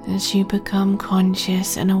as you become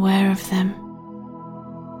conscious and aware of them.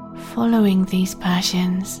 Following these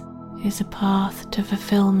passions is a path to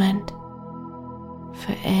fulfillment.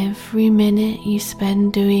 For every minute you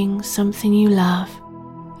spend doing something you love,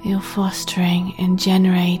 you're fostering and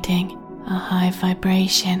generating a high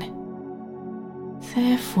vibration.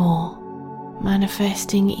 Therefore,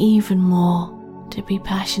 manifesting even more to be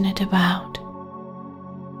passionate about.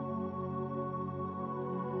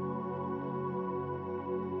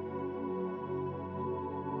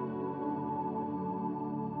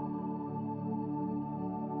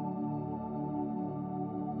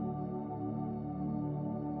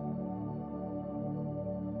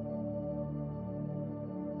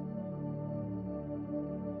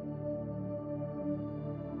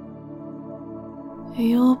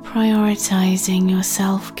 You're prioritizing your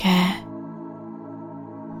self-care,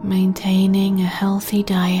 maintaining a healthy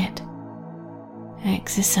diet,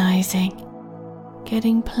 exercising,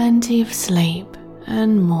 getting plenty of sleep,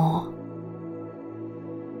 and more.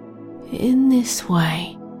 In this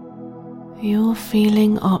way, you're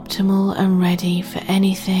feeling optimal and ready for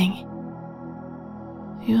anything.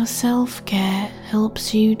 Your self-care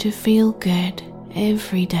helps you to feel good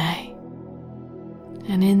every day,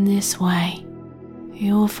 and in this way,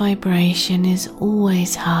 your vibration is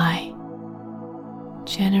always high,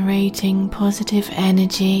 generating positive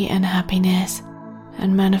energy and happiness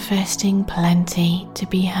and manifesting plenty to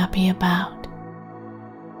be happy about.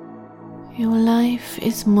 Your life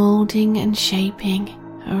is molding and shaping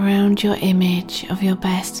around your image of your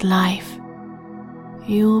best life.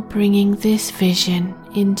 You're bringing this vision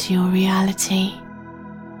into your reality.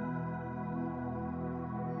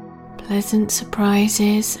 Pleasant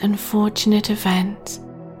surprises and fortunate events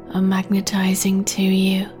are magnetizing to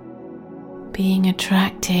you, being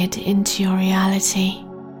attracted into your reality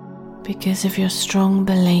because of your strong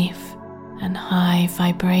belief and high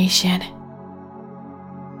vibration.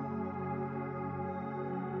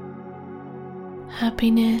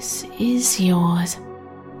 Happiness is yours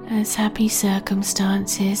as happy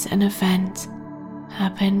circumstances and events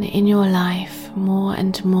happen in your life more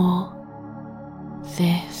and more.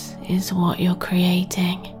 This is what you're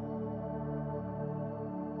creating.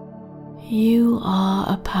 You are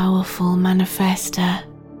a powerful manifester,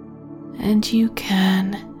 and you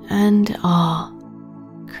can and are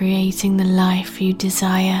creating the life you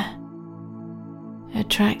desire,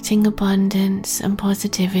 attracting abundance and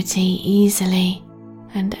positivity easily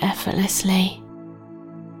and effortlessly.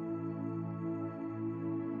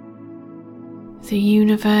 The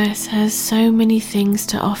universe has so many things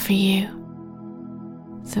to offer you.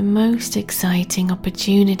 The most exciting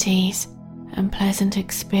opportunities and pleasant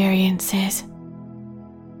experiences.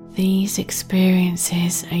 These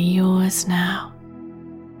experiences are yours now.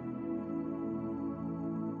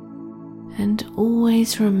 And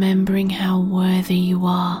always remembering how worthy you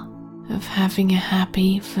are of having a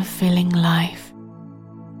happy, fulfilling life.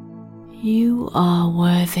 You are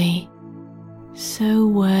worthy, so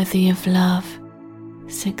worthy of love,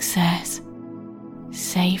 success,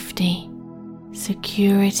 safety,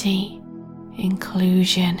 security,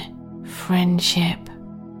 inclusion, friendship,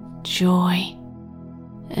 joy,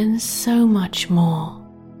 and so much more.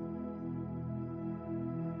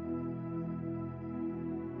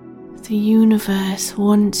 The universe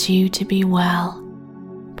wants you to be well,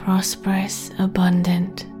 prosperous,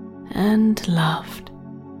 abundant, and loved.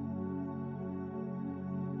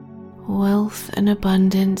 Wealth and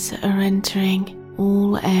abundance are entering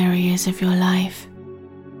all areas of your life.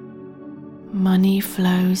 Money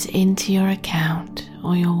flows into your account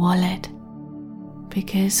or your wallet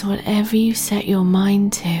because whatever you set your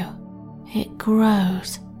mind to, it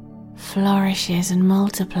grows, flourishes, and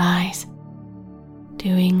multiplies,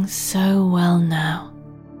 doing so well now.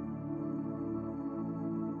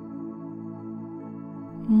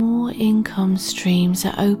 More income streams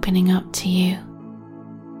are opening up to you,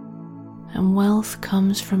 and wealth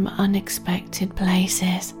comes from unexpected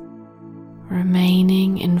places,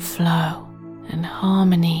 remaining in flow and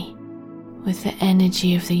harmony with the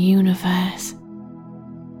energy of the universe.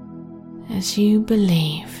 As you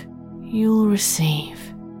believe, you'll receive,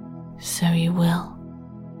 so you will.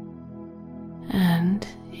 And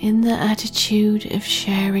in the attitude of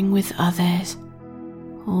sharing with others,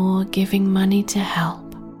 or giving money to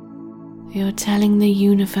help, you're telling the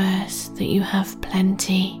universe that you have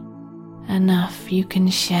plenty, enough you can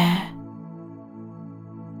share.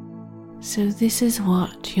 So this is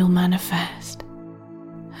what you'll manifest.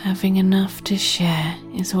 Having enough to share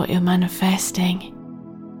is what you're manifesting.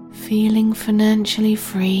 Feeling financially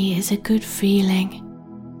free is a good feeling,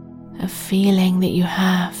 a feeling that you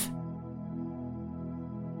have.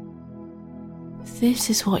 This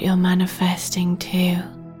is what you're manifesting too,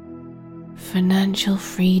 financial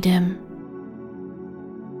freedom.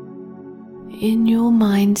 In your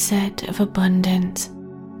mindset of abundance,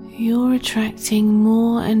 you're attracting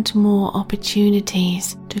more and more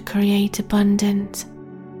opportunities to create abundance.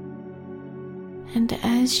 And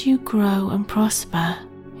as you grow and prosper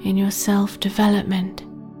in your self-development,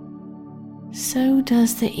 so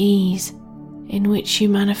does the ease in which you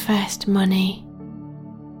manifest money.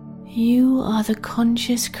 You are the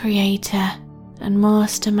conscious creator and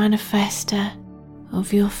master manifester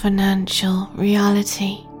of your financial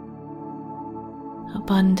reality.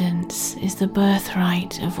 Abundance is the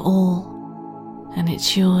birthright of all, and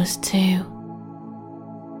it's yours too.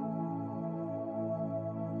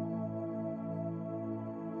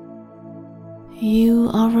 You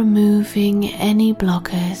are removing any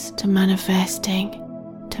blockers to manifesting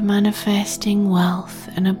wealth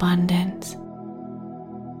and abundance.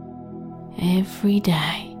 Every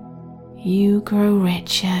day, you grow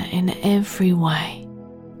richer in every way,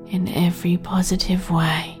 in every positive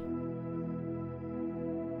way.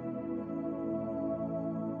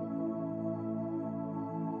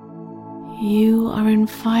 You are in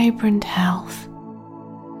vibrant health.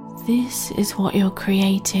 This is what you're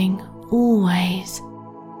creating always.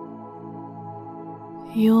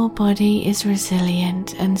 Your body is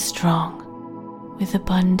resilient and strong, with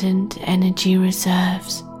abundant energy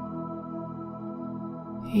reserves.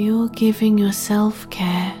 You're giving your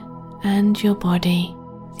self-care and your body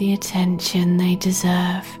the attention they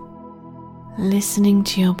deserve, listening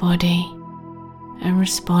to your body and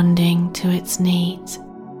responding to its needs.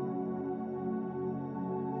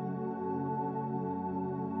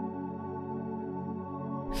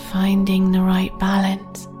 Finding the right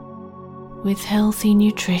balance with healthy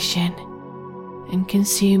nutrition and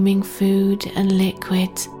consuming food and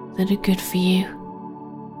liquids that are good for you.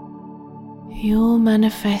 You're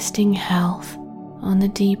manifesting health on the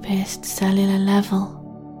deepest cellular level,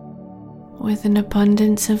 with an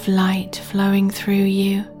abundance of light flowing through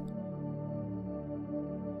you.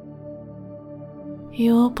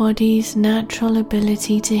 Your body's natural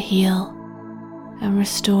ability to heal and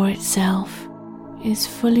restore itself is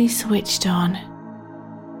fully switched on.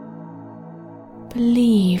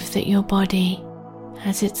 Believe that your body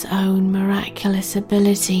has its own miraculous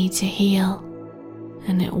ability to heal,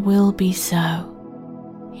 and it will be so,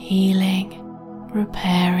 healing,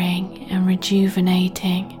 repairing and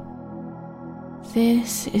rejuvenating.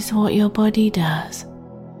 This is what your body does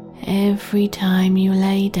every time you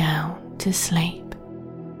lay down to sleep.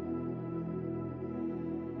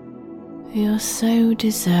 You're so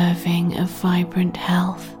deserving of vibrant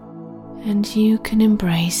health, and you can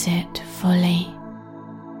embrace it fully.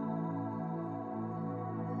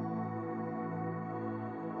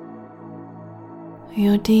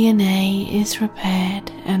 Your DNA is repaired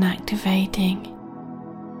and activating,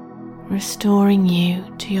 restoring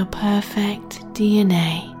you to your perfect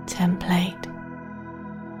DNA template.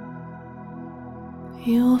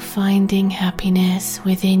 You're finding happiness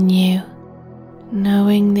within you,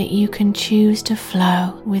 knowing that you can choose to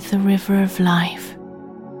flow with the river of life.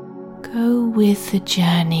 Go with the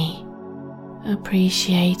journey,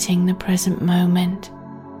 appreciating the present moment.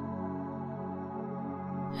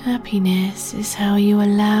 Happiness is how you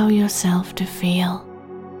allow yourself to feel,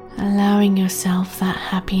 allowing yourself that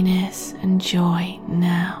happiness and joy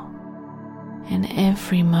now, in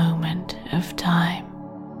every moment of time.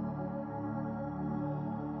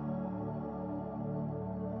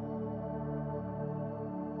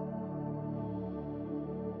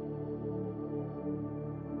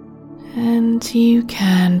 And you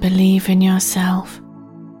can believe in yourself.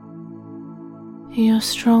 Your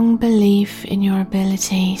strong belief in your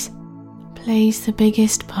abilities plays the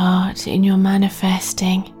biggest part in your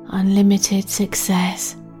manifesting unlimited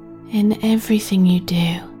success in everything you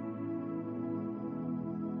do.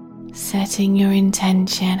 Setting your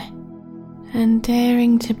intention and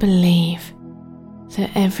daring to believe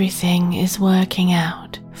that everything is working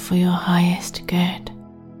out for your highest good.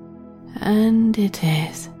 And it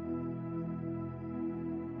is.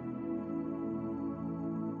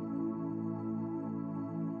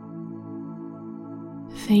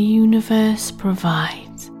 The universe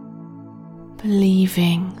provides,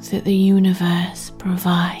 believing that the universe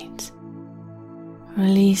provides,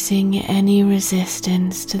 releasing any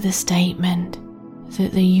resistance to the statement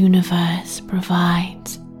that the universe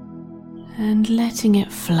provides, and letting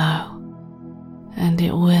it flow, and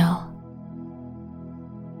it will.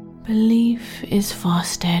 Belief is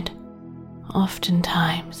fostered,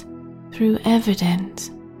 oftentimes, through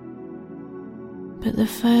evidence. But the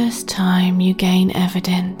first time you gain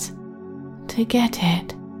evidence, to get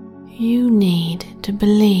it, you need to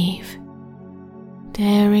believe.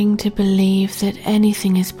 Daring to believe that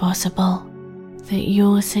anything is possible, that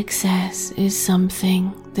your success is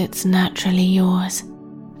something that's naturally yours,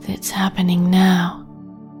 that's happening now,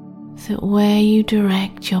 that where you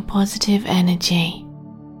direct your positive energy,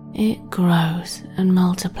 it grows and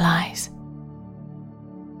multiplies.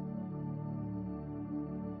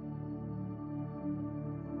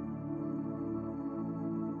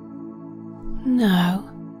 Know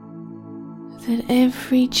that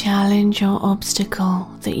every challenge or obstacle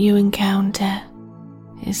that you encounter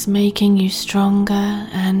is making you stronger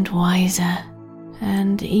and wiser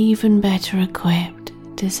and even better equipped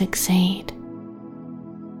to succeed.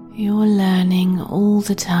 You're learning all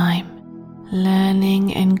the time,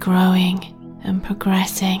 learning and growing and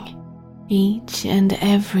progressing each and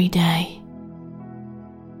every day.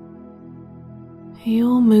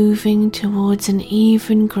 You're moving towards an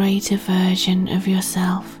even greater version of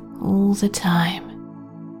yourself all the time,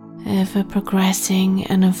 ever progressing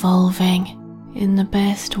and evolving in the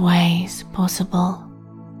best ways possible.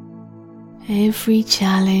 Every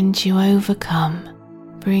challenge you overcome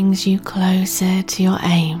brings you closer to your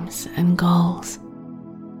aims and goals.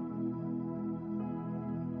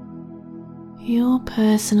 Your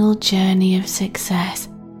personal journey of success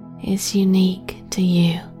is unique to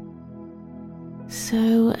you.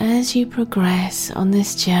 So as you progress on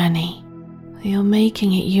this journey, you're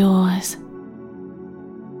making it yours,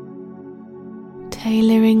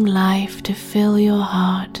 tailoring life to fill your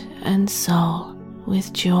heart and soul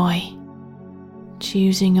with joy,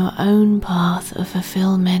 choosing your own path of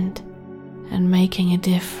fulfillment and making a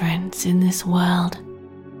difference in this world,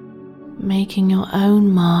 making your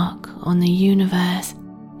own mark on the universe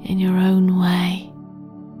in your own way.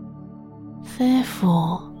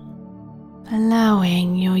 Therefore,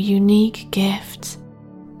 allowing your unique gifts,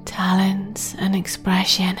 talents and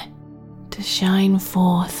expression to shine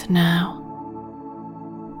forth now.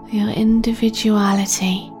 Your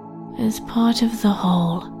individuality as part of the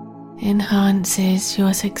whole enhances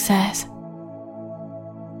your success.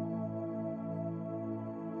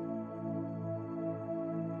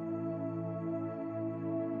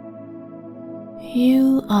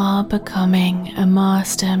 You are becoming a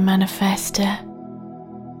master manifester,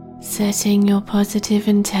 setting your positive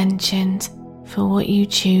intentions for what you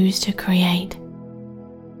choose to create,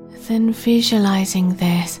 then visualizing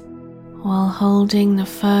this while holding the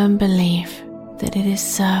firm belief that it is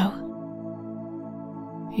so.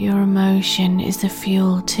 Your emotion is the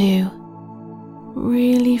fuel too.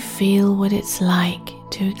 Really feel what it's like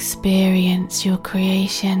to experience your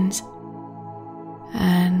creations,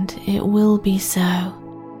 and it will be so.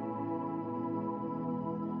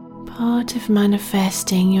 Part of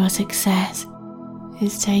manifesting your success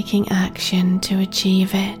is taking action to achieve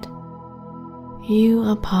it. You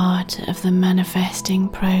are part of the manifesting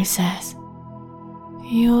process.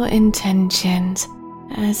 Your intentions,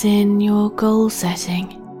 as in your goal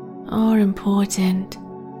setting, are important,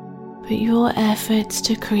 but your efforts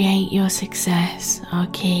to create your success are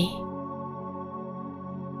key.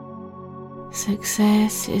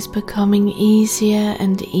 Success is becoming easier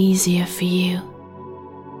and easier for you,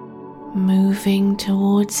 moving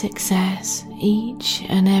towards success each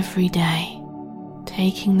and every day,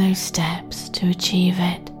 taking those steps to achieve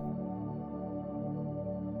it.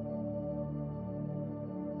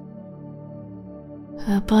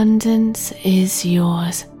 Abundance is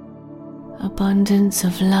yours. Abundance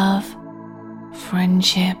of love,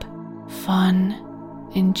 friendship, fun,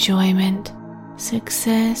 enjoyment,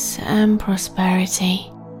 success and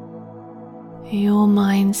prosperity. Your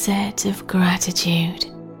mindset of gratitude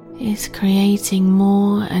is creating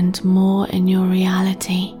more and more in your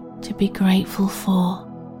reality to be grateful for.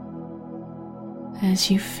 As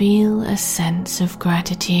you feel a sense of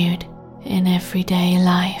gratitude in everyday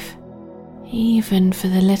life, even for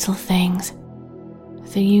the little things,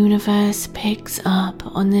 the universe picks up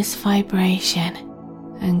on this vibration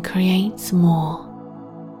and creates more,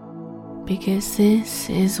 because this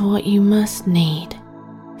is what you must need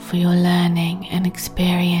for your learning and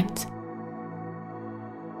experience.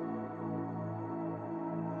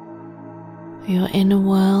 Your inner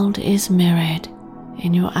world is mirrored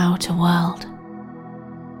in your outer world.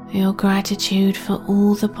 Your gratitude for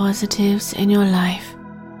all the positives in your life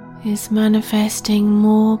is manifesting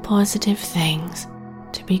more positive things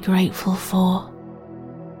to be grateful for.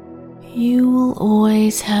 You will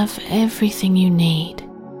always have everything you need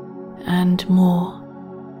and more.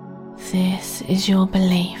 This is your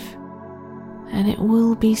belief, and it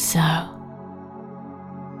will be so.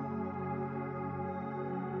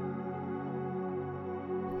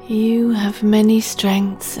 You have many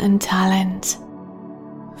strengths and talents.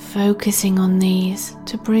 Focusing on these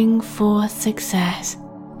to bring forth success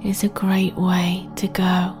is a great way to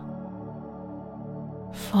go.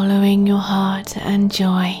 Following your heart and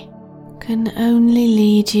joy can only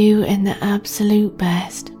lead you in the absolute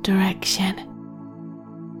best direction.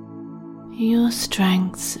 Your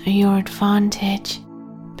strengths are your advantage.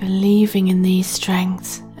 Believing in these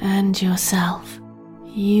strengths and yourself,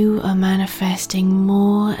 you are manifesting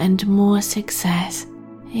more and more success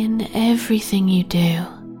in everything you do.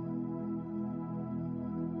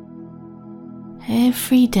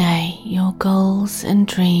 Every day your goals and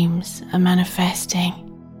dreams are manifesting.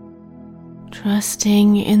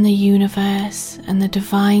 Trusting in the universe and the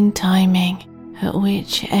divine timing at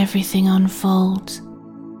which everything unfolds,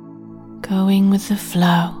 going with the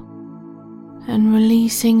flow and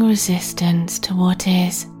releasing resistance to what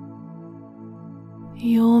is.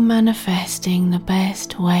 You're manifesting the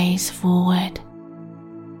best ways forward.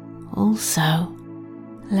 Also,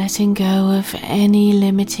 letting go of any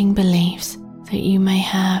limiting beliefs that you may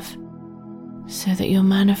have, so that your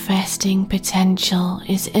manifesting potential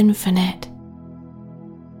is infinite.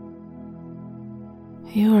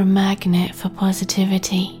 You're a magnet for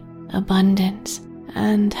positivity, abundance,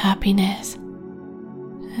 and happiness,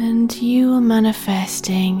 and you are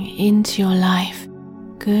manifesting into your life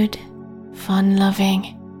good,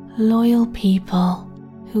 fun-loving, loyal people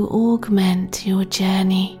who augment your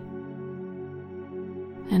journey,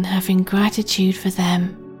 and having gratitude for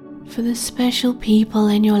them, for the special people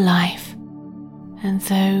in your life and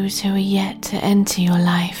those who are yet to enter your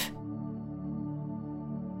life.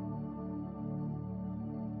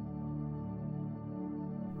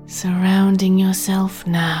 Surrounding yourself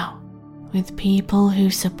now with people who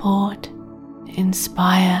support,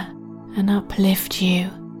 inspire, and uplift you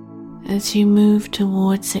as you move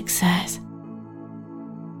towards success.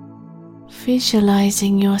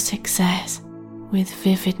 Visualizing your success with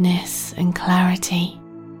vividness and clarity.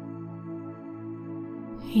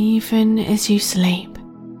 Even as you sleep,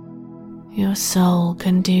 your soul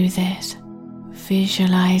can do this,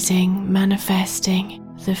 visualizing, manifesting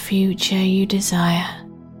the future you desire.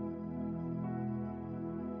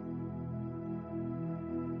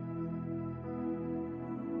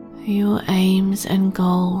 Your aims and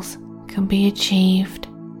goals can be achieved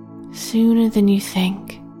sooner than you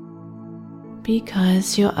think,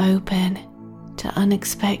 because you're open to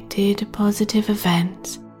unexpected positive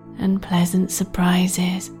events and pleasant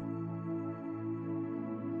surprises.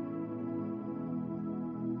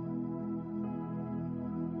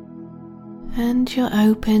 And you're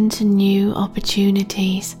open to new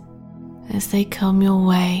opportunities as they come your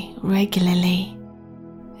way regularly,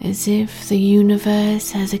 as if the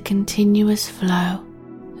universe has a continuous flow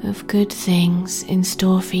of good things in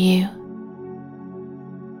store for you.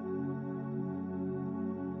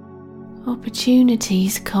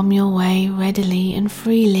 Opportunities come your way readily and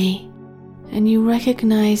freely, and you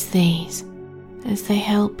recognize these as they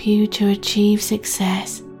help you to achieve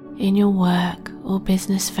success in your work or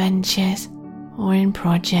business ventures, or in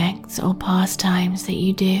projects or pastimes that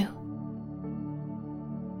you do.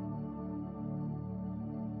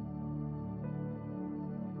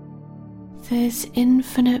 There's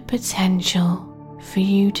infinite potential for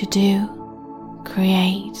you to do,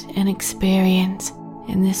 create, and experience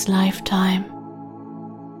in this lifetime.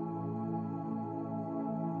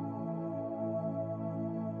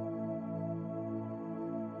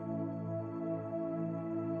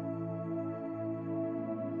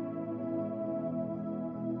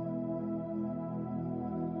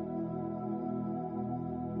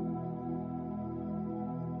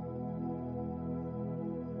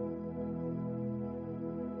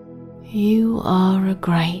 You are a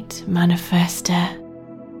great manifester.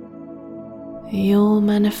 Your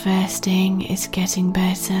manifesting is getting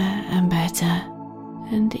better and better,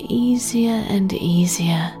 and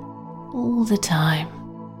easier all the time.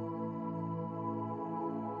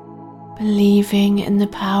 Believing in the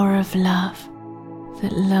power of love,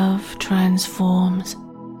 that love transforms,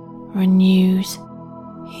 renews,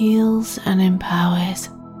 heals, and empowers.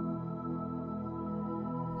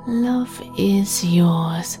 Love is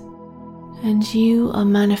yours, and you are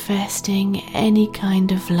manifesting any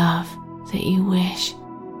kind of love that you wish.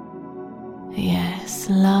 Yes,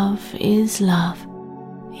 love is love,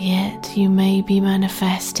 yet you may be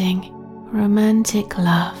manifesting romantic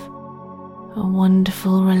love, a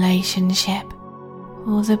wonderful relationship,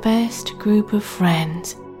 or the best group of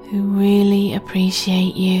friends who really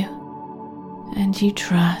appreciate you and you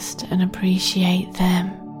trust and appreciate them.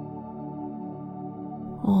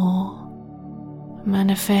 Or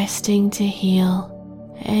manifesting to heal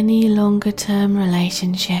any longer-term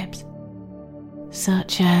relationships,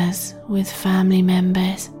 such as with family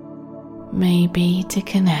members, maybe to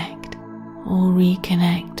connect or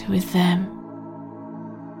reconnect with them.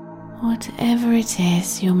 Whatever it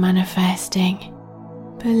is you're manifesting,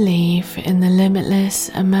 believe in the limitless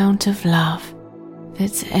amount of love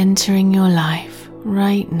that's entering your life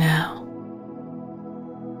right now.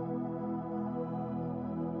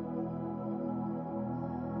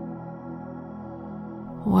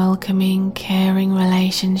 Welcoming caring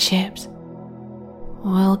relationships,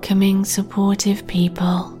 welcoming supportive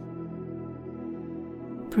people,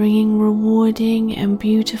 bringing rewarding and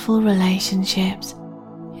beautiful relationships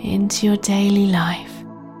into your daily life.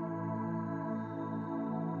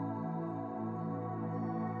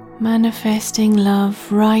 Manifesting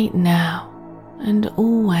love right now and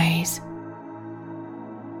always.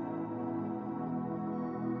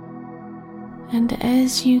 And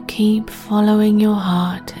as you keep following your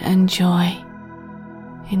heart and joy,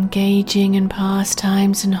 engaging in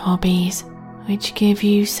pastimes and hobbies which give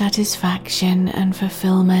you satisfaction and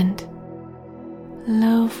fulfillment,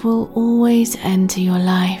 love will always enter your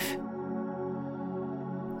life.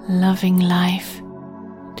 Loving life,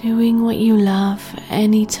 doing what you love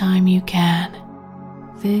anytime you can.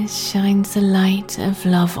 This shines the light of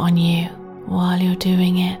love on you while you're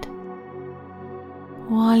doing it.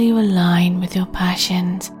 While you align with your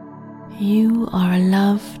passions, you are a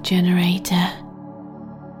love generator.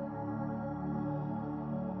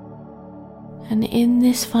 And in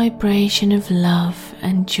this vibration of love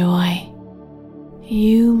and joy,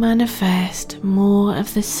 you manifest more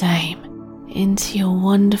of the same into your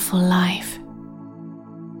wonderful life.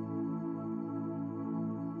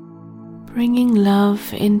 Bringing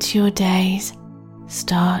love into your days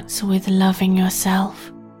starts with loving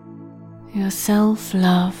yourself. Your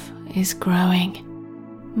self-love is growing,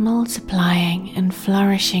 multiplying and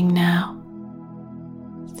flourishing now.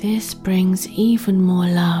 This brings even more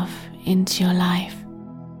love into your life.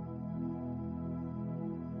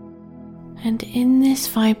 And in this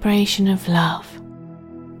vibration of love,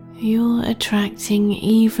 you're attracting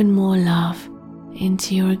even more love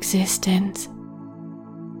into your existence.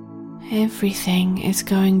 Everything is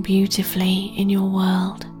going beautifully in your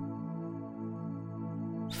world.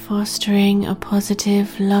 Fostering a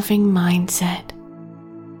positive, loving mindset.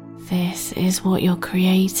 This is what you're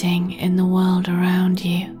creating in the world around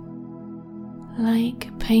you. Like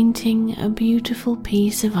painting a beautiful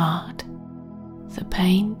piece of art, the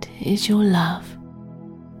paint is your love,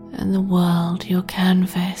 and the world your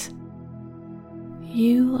canvas.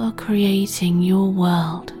 You are creating your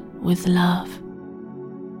world with love.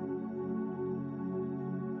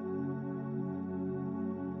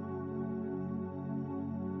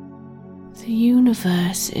 The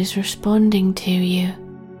universe is responding to you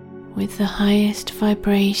with the highest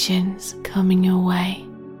vibrations coming your way.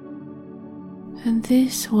 And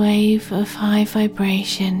this wave of high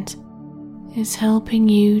vibrations is helping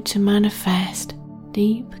you to manifest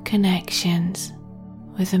deep connections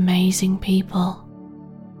with amazing people,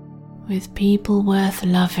 with people worth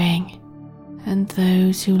loving and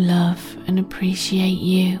those who love and appreciate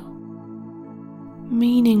you.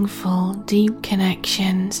 Meaningful, deep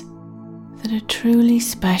connections that are truly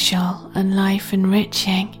special and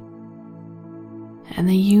life-enriching, and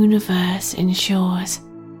the universe ensures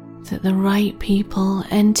that the right people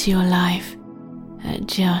enter your life at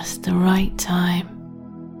just the right time,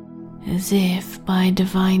 as if by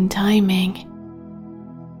divine timing.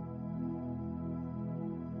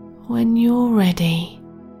 When you're ready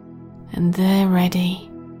and they're ready,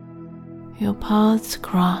 your paths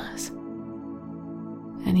cross,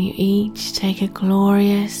 and you each take a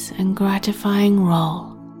glorious and gratifying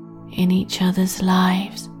role in each other's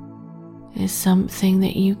lives is something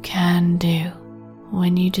that you can do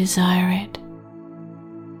when you desire it.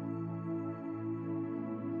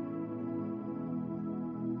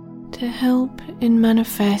 To help in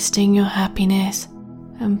manifesting your happiness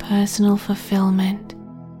and personal fulfillment,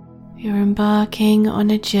 you're embarking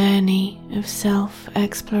on a journey of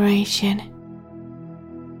self-exploration.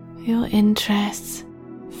 Your interests,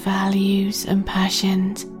 values and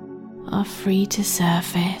passions are free to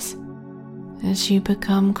surface as you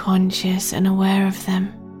become conscious and aware of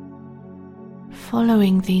them.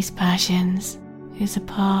 Following these passions is a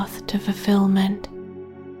path to fulfillment.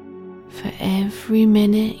 For every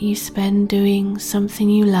minute you spend doing something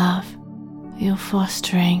you love, you're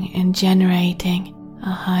fostering and generating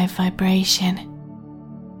a high vibration.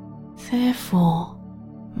 Therefore,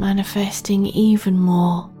 manifesting even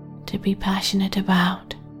more to be passionate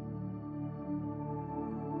about.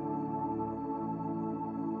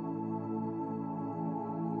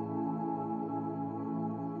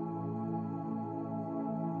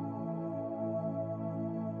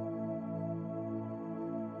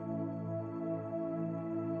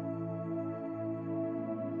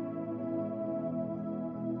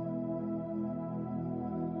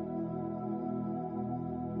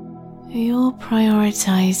 You're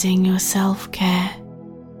prioritizing your self-care,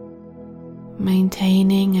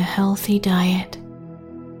 maintaining a healthy diet,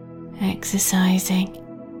 exercising,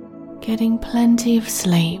 getting plenty of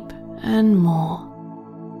sleep, and more.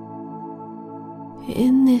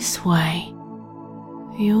 In this way,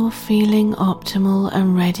 you're feeling optimal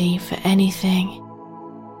and ready for anything.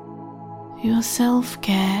 Your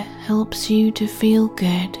self-care helps you to feel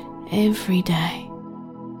good every day,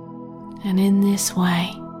 and in this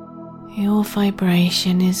way, your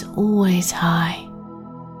vibration is always high,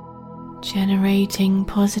 generating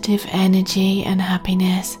positive energy and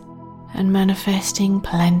happiness and manifesting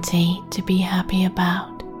plenty to be happy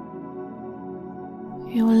about.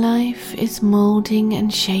 Your life is molding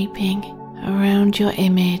and shaping around your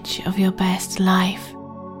image of your best life.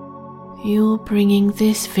 You're bringing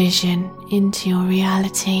this vision into your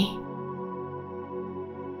reality.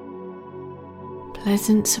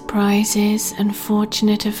 Pleasant surprises and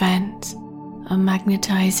fortunate events are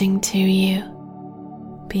magnetizing to you,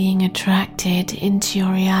 being attracted into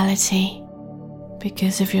your reality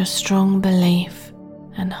because of your strong belief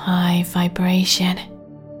and high vibration.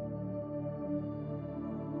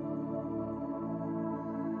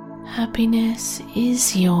 Happiness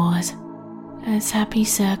is yours as happy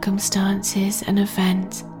circumstances and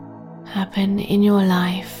events happen in your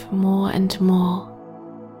life more and more.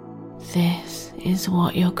 This is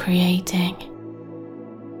what you're creating.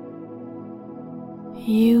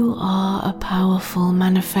 You are a powerful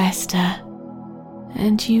manifester,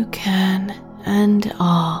 and you can and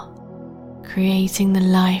are creating the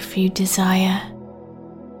life you desire,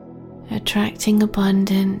 attracting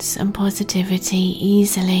abundance and positivity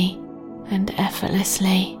easily and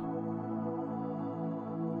effortlessly.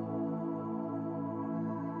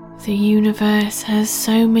 The universe has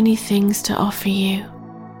so many things to offer you.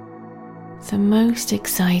 The most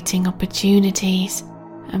exciting opportunities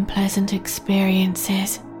and pleasant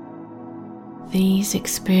experiences. These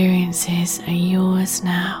experiences are yours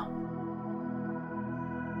now.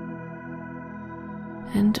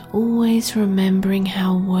 And always remembering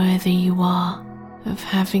how worthy you are of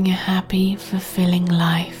having a happy, fulfilling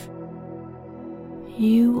life.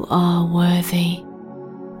 You are worthy,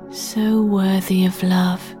 so worthy of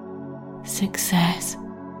love, success,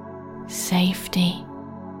 safety,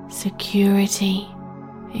 security,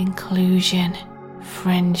 inclusion,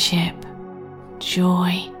 friendship,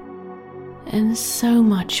 joy, and so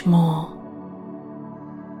much more.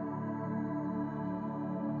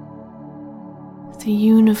 The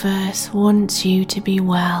universe wants you to be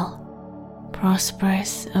well,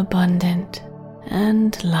 prosperous, abundant,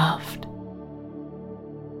 and loved.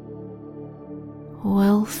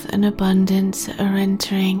 Wealth and abundance are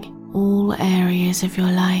entering all areas of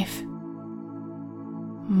your life.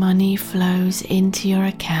 Money flows into your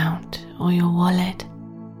account or your wallet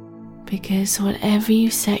because whatever you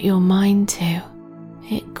set your mind to,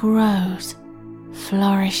 it grows,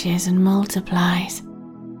 flourishes, and multiplies,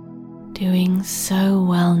 doing so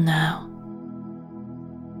well now.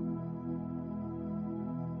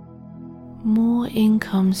 More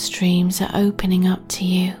income streams are opening up to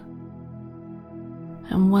you,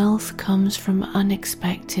 and wealth comes from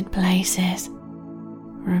unexpected places,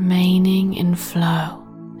 remaining in flow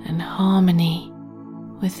and harmony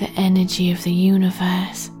with the energy of the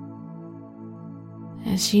universe.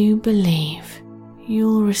 As you believe,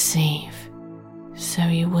 you'll receive, so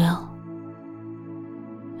you will.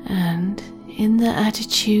 And in the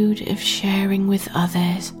attitude of sharing with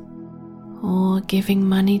others or giving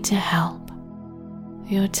money to help,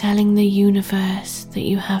 you're telling the universe that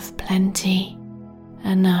you have plenty,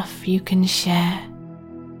 enough you can share.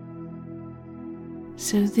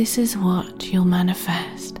 So this is what you'll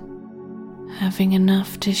manifest. Having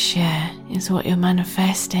enough to share is what you're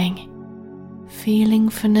manifesting. Feeling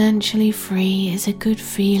financially free is a good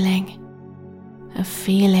feeling, a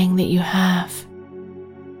feeling that you have.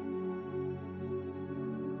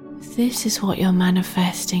 This is what you're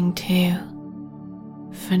manifesting too.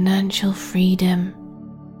 Financial freedom.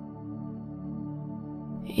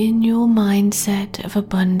 In your mindset of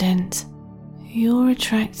abundance, you're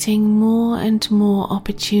attracting more and more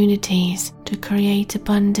opportunities to create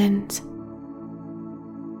abundance.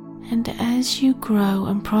 And as you grow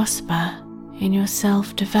and prosper in your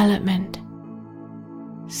self-development,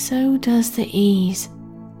 so does the ease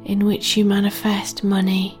in which you manifest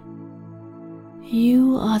money.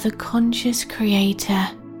 You are the conscious creator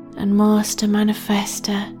and master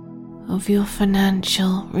manifester of your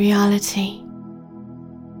financial reality.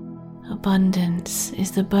 Abundance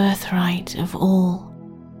is the birthright of all,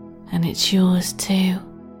 and it's yours too.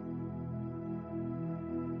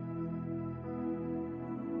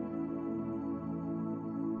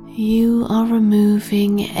 You are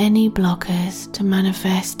removing any blockers to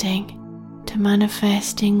manifesting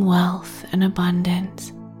wealth and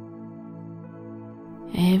abundance.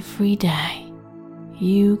 Every day,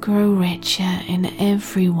 you grow richer in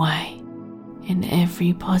every way, in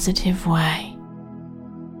every positive way.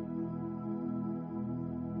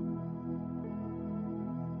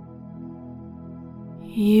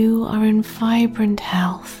 You are in vibrant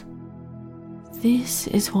health. This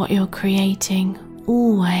is what you're creating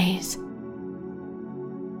always.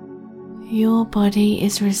 Your body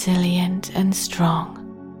is resilient and strong,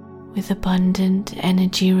 with abundant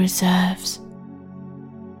energy reserves.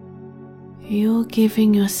 You're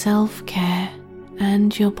giving your self-care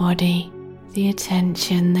and your body the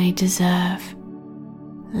attention they deserve,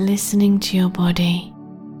 listening to your body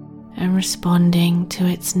and responding to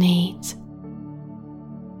its needs.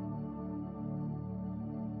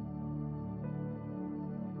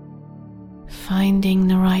 Finding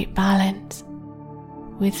the right balance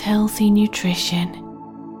with healthy nutrition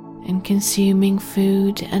and consuming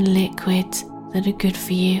food and liquids that are good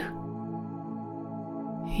for you.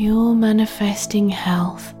 You're manifesting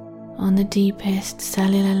health on the deepest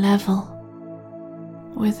cellular level,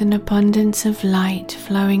 with an abundance of light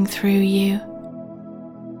flowing through you.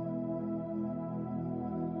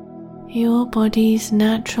 Your body's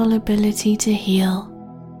natural ability to heal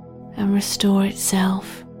and restore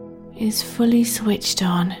itself is fully switched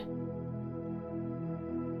on.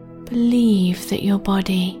 Believe that your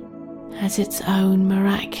body has its own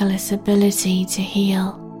miraculous ability to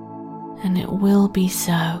heal, and it will be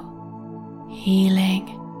so,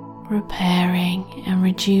 healing, repairing, and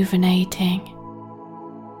rejuvenating.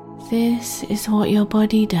 This is what your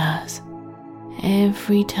body does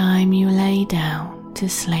every time you lay down to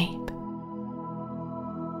sleep.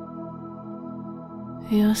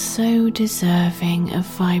 You're so deserving of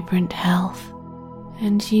vibrant health,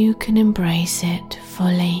 and you can embrace it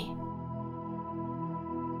fully.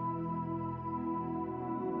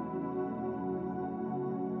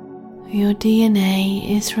 Your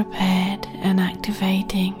DNA is repaired and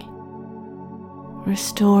activating,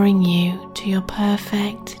 restoring you to your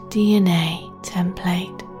perfect DNA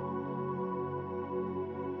template.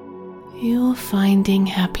 You're finding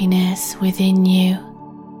happiness within you,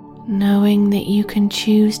 knowing that you can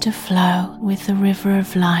choose to flow with the river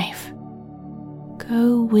of life.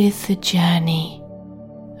 Go with the journey,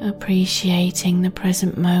 appreciating the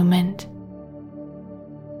present moment.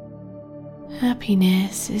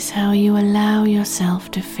 Happiness is how you allow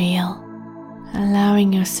yourself to feel,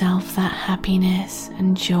 allowing yourself that happiness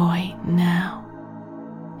and joy now,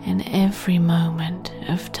 in every moment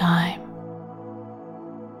of time.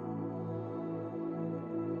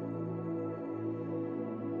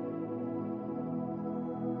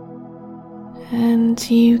 And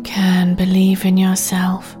you can believe in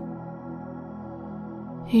yourself.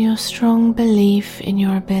 Your strong belief in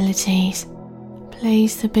your abilities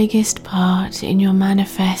plays the biggest part in your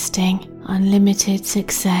manifesting unlimited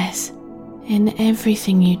success in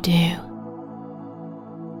everything you do.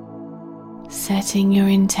 Setting your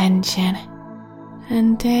intention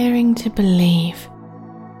and daring to believe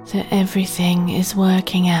that everything is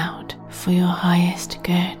working out for your highest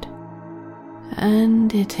good.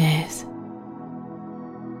 And it is.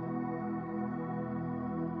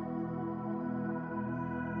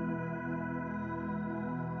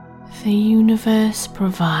 The universe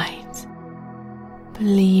provides.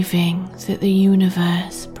 Believing that the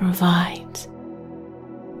universe provides.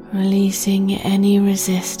 Releasing any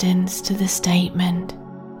resistance to the statement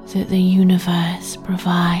that the universe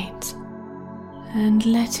provides, and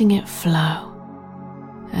letting it flow,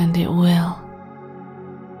 and it will.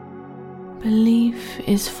 Belief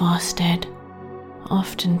is fostered,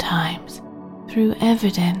 oftentimes, through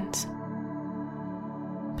evidence.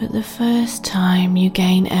 But the first time you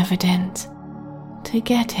gain evidence, to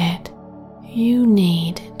get it, you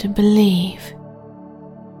need to believe.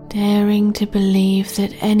 Daring to believe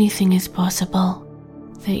that anything is possible,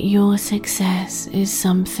 that your success is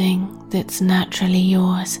something that's naturally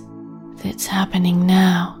yours, that's happening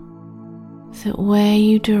now, that where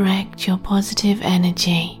you direct your positive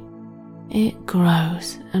energy, it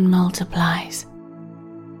grows and multiplies.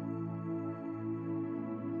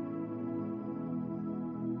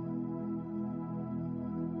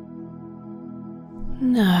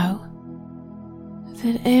 Know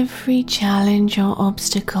that every challenge or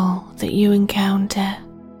obstacle that you encounter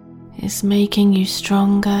is making you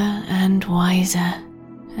stronger and wiser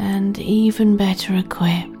and even better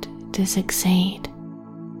equipped to succeed.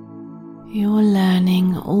 You're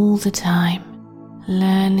learning all the time,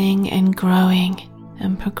 learning and growing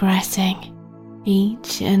and progressing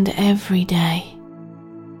each and every day.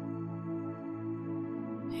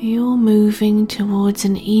 You're moving towards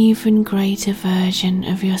an even greater version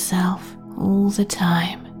of yourself all the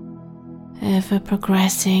time, ever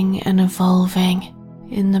progressing and evolving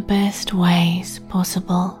in the best ways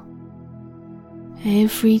possible.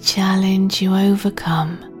 Every challenge you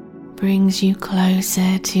overcome brings you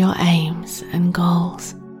closer to your aims and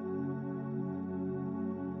goals.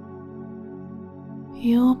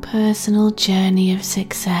 Your personal journey of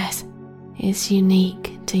success is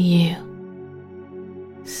unique to you.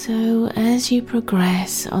 So as you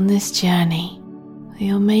progress on this journey,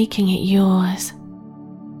 you're making it yours,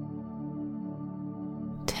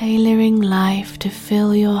 tailoring life to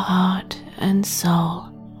fill your heart and soul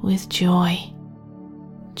with joy,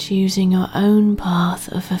 choosing your own path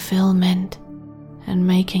of fulfillment and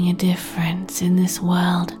making a difference in this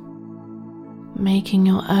world, making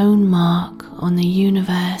your own mark on the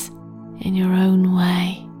universe in your own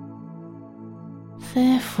way.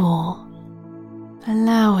 Therefore,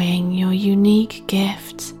 allowing your unique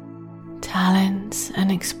gifts, talents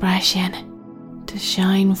and expression to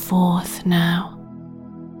shine forth now.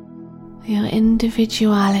 Your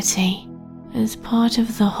individuality as part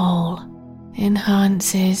of the whole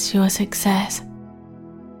enhances your success.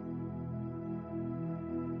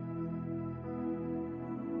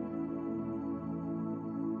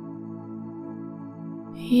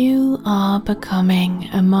 You are becoming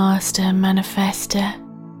a master manifester,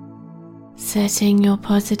 setting your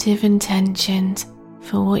positive intentions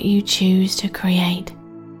for what you choose to create,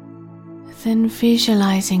 then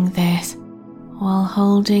visualizing this while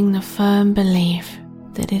holding the firm belief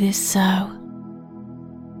that it is so.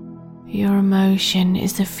 Your emotion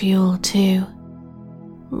is the fuel too.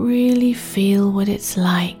 Really feel what it's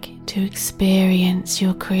like to experience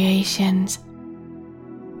your creations,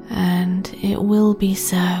 and it will be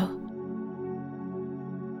so.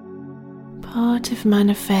 Part of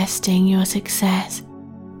manifesting your success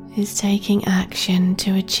is taking action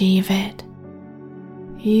to achieve it.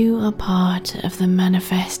 You are part of the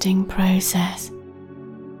manifesting process.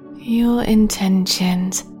 Your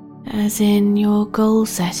intentions, as in your goal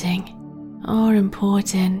setting, are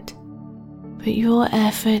important, but your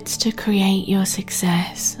efforts to create your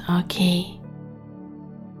success are key.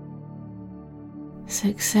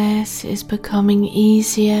 Success is becoming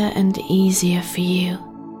easier and easier for you,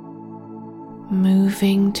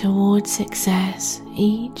 moving towards success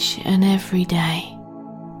each and every day,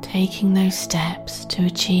 taking those steps to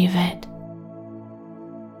achieve it.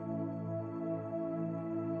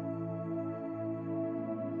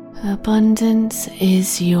 Abundance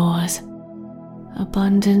is yours.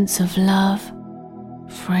 Abundance of love,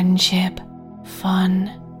 friendship,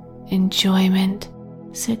 fun, enjoyment,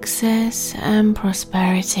 success and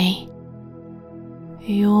prosperity.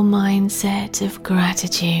 Your mindset of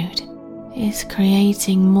gratitude is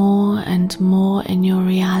creating more and more in your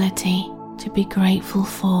reality to be grateful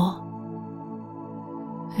for.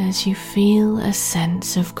 As you feel a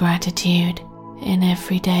sense of gratitude in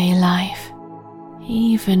everyday life,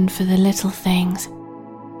 even for the little things,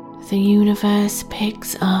 the universe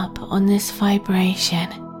picks up on this vibration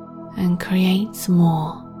and creates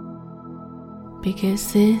more,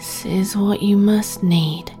 because this is what you must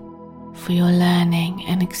need for your learning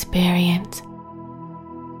and experience.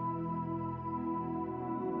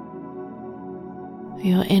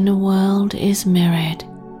 Your inner world is mirrored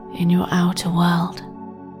in your outer world.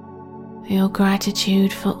 Your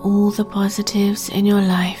gratitude for all the positives in your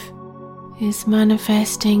life is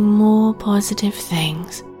manifesting more positive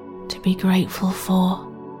things to be grateful for.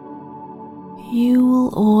 You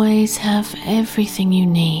will always have everything you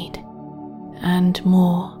need and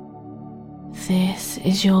more. This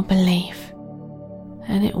is your belief,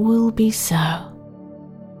 and it will be so.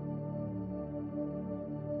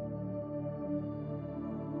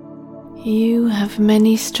 You have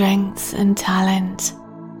many strengths and talents.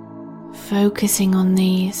 Focusing on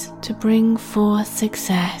these to bring forth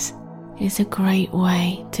success is a great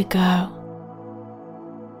way to go.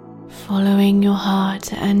 following your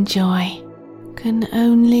heart and joy can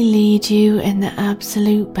only lead you in the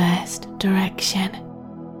absolute best direction.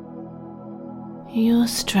 Your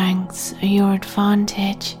strengths are your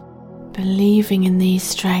advantage. Believing in these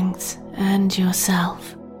strengths and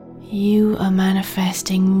yourself, you are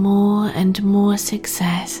manifesting more and more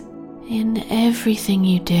success in everything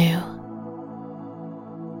you do.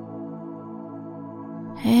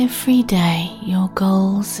 Every day your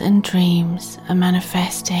goals and dreams are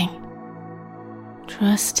manifesting.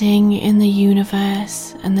 Trusting in the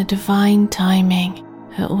universe and the divine timing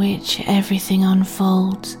at which everything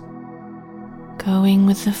unfolds, going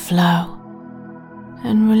with the flow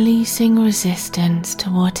and releasing resistance to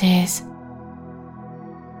what is.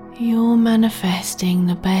 You're manifesting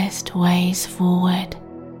the best ways forward.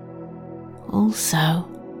 Also,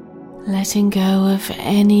 letting go of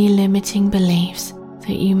any limiting beliefs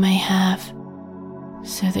that you may have,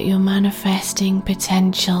 so that your manifesting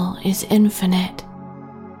potential is infinite.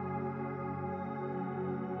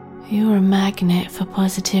 You're a magnet for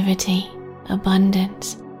positivity,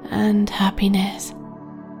 abundance, and happiness,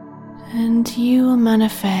 and you are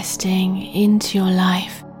manifesting into your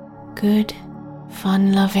life good,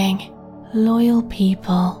 fun-loving, loyal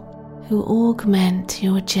people who augment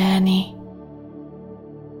your journey,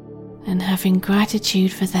 and having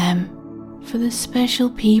gratitude for them, for the special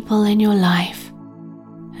people in your life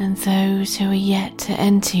and those who are yet to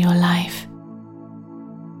enter your life.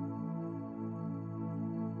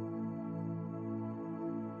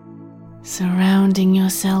 Surrounding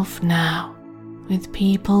yourself now with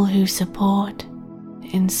people who support,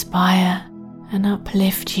 inspire, and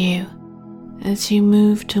uplift you as you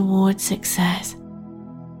move towards success.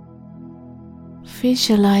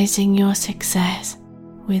 Visualizing your success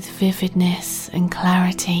with vividness and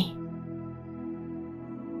clarity.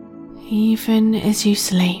 Even as you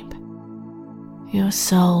sleep, your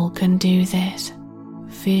soul can do this,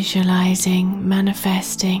 visualizing,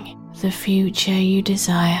 manifesting the future you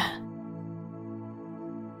desire.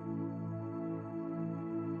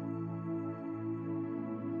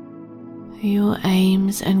 Your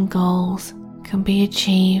aims and goals can be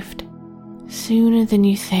achieved sooner than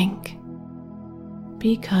you think,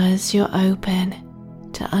 because you're open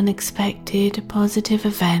to unexpected positive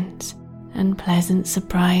events and pleasant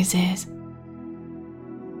surprises.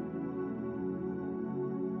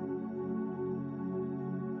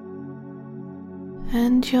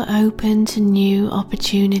 And you're open to new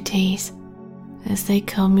opportunities as they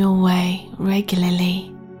come your way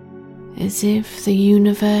regularly, as if the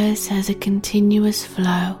universe has a continuous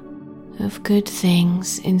flow of good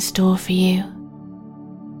things in store for you.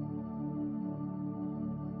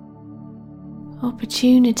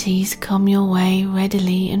 Opportunities come your way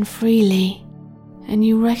readily and freely, and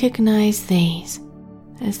you recognize these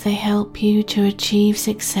as they help you to achieve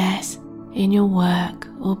success in your work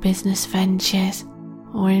or business ventures,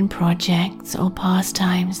 or in projects or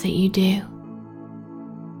pastimes that you do.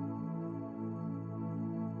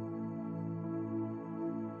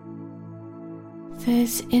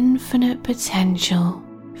 There's infinite potential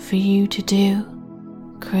for you to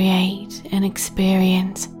do, create, and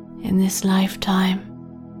experience in this lifetime.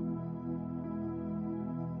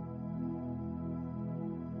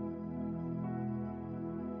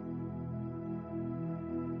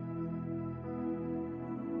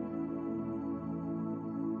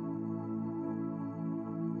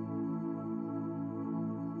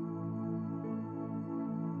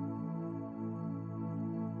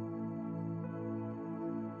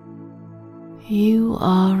 You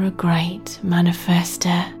are a great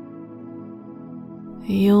manifester.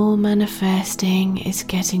 Your manifesting is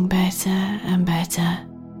getting better and better,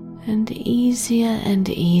 and easier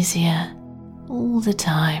all the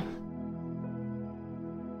time.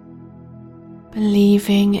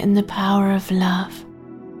 Believing in the power of love,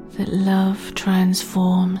 that love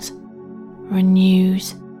transforms,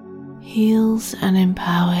 renews, heals, and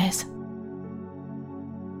empowers.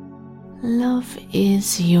 Love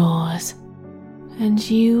is yours,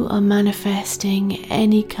 and you are manifesting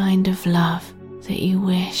any kind of love that you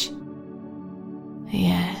wish.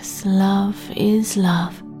 Yes, love is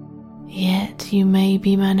love, yet you may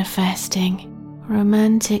be manifesting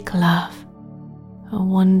romantic love, a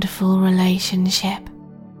wonderful relationship,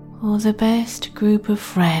 or the best group of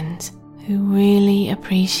friends who really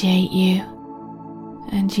appreciate you,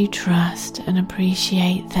 and you trust and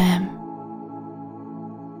appreciate them.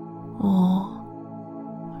 Or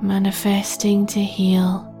manifesting to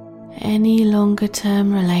heal any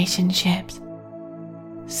longer-term relationships,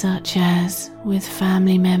 such as with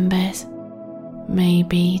family members,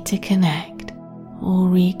 maybe to connect or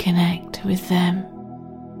reconnect with them,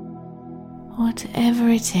 Whatever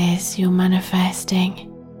it is you're manifesting,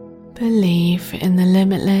 believe in the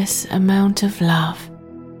limitless amount of love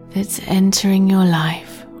that's entering your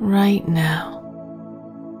life right now.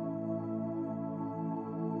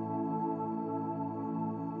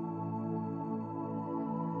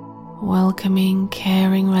 Welcoming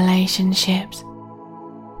caring relationships,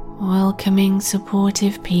 welcoming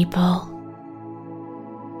supportive people,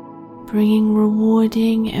 bringing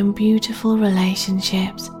rewarding and beautiful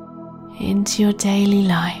relationships into your daily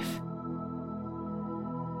life.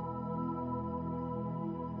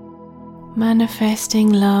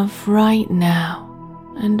 Manifesting love right now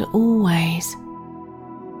and always.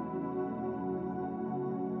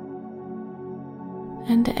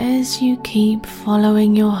 And as you keep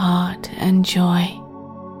following your heart and joy,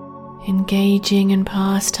 engaging in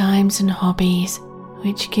pastimes and hobbies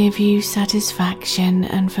which give you satisfaction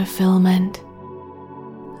and fulfillment,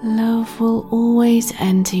 love will always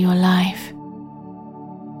enter your life.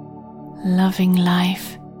 Loving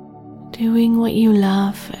life, doing what you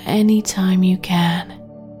love anytime you can.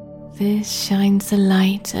 This shines the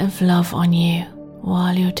light of love on you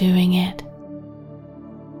while you're doing it.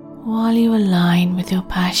 While you align with your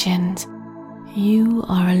passions, you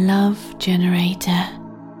are a love generator.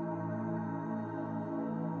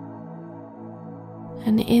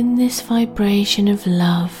 And in this vibration of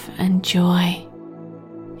love and joy,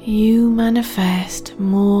 you manifest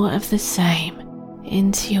more of the same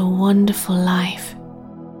into your wonderful life.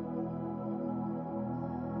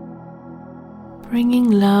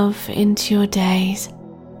 Bringing love into your days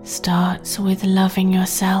starts with loving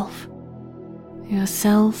yourself. Your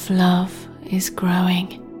self-love is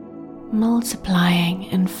growing, multiplying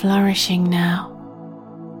and flourishing now.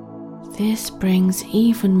 This brings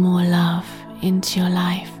even more love into your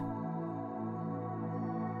life.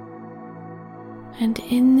 And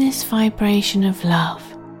in this vibration of love,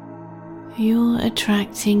 you're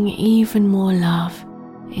attracting even more love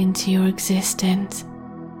into your existence.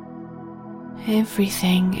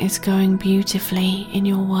 Everything is going beautifully in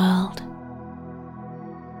your world.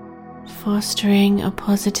 Fostering a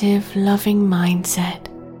positive, loving mindset.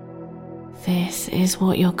 This is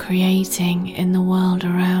what you're creating in the world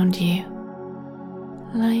around you.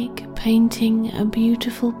 Like painting a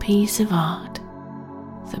beautiful piece of art,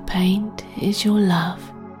 the paint is your love,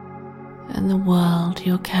 and the world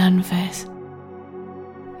your canvas.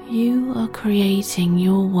 You are creating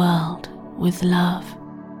your world with love.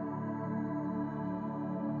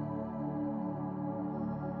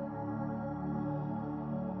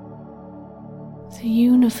 The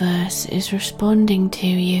universe is responding to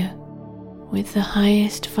you with the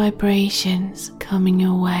highest vibrations coming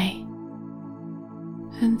your way.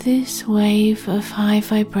 And this wave of high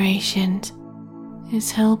vibrations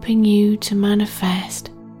is helping you to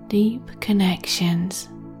manifest deep connections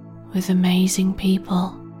with amazing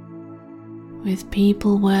people, with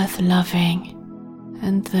people worth loving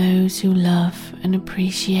and those who love and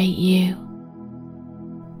appreciate you.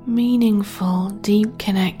 Meaningful, deep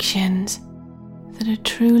connections that are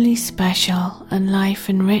truly special and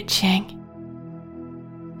life-enriching.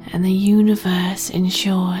 And the universe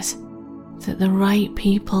ensures that the right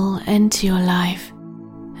people enter your life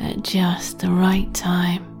at just the right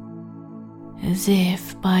time, as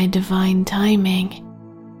if by divine timing.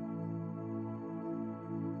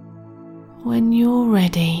 When you're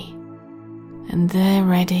ready and they're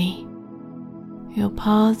ready, your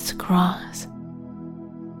paths cross,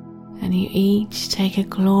 and you each take a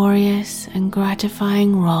glorious and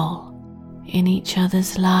gratifying role in each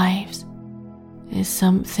other's lives is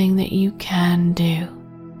something that you can do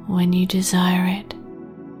when you desire it.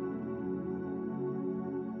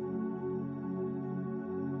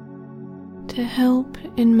 To help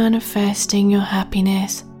in manifesting your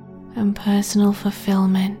happiness and personal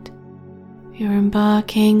fulfillment, you're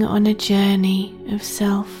embarking on a journey of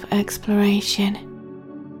self-exploration.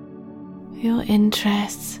 Your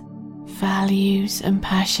interests, values and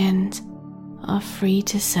passions are free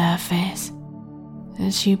to surface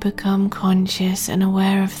as you become conscious and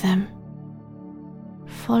aware of them.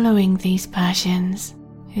 Following these passions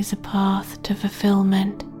is a path to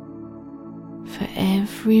fulfillment. For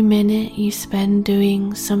every minute you spend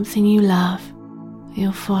doing something you love,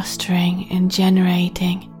 you're fostering and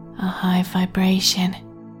generating a high vibration.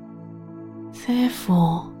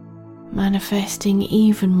 Therefore, manifesting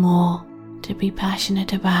even more to be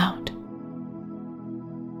passionate about.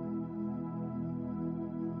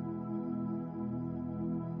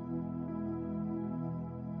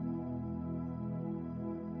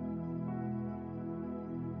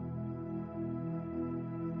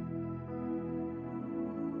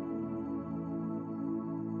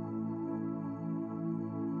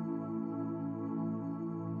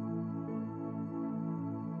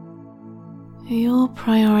 You're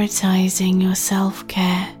prioritizing your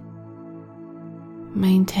self-care,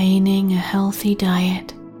 maintaining a healthy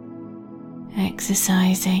diet,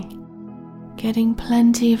 exercising, getting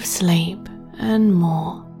plenty of sleep, and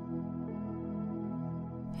more.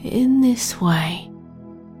 In this way,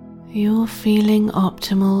 you're feeling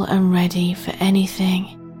optimal and ready for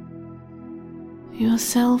anything. Your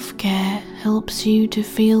self-care helps you to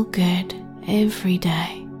feel good every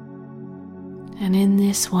day, and in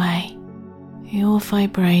this way, your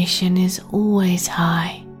vibration is always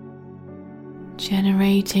high,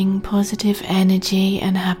 generating positive energy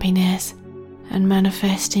and happiness and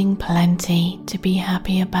manifesting plenty to be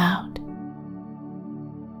happy about.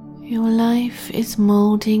 Your life is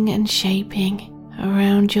molding and shaping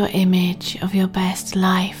around your image of your best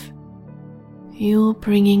life. You're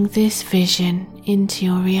bringing this vision into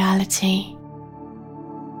your reality.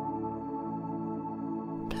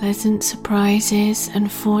 Pleasant surprises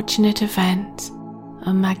and fortunate events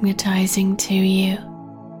are magnetizing to you,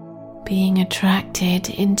 being attracted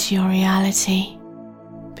into your reality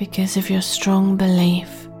because of your strong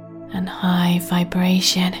belief and high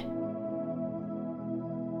vibration.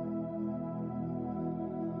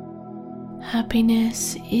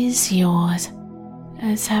 Happiness is yours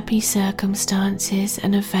as happy circumstances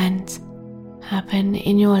and events happen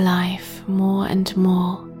in your life more and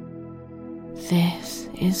more. This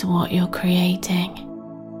is what you're creating.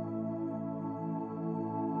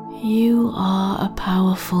 You are a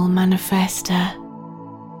powerful manifester,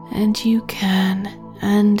 and you can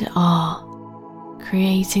and are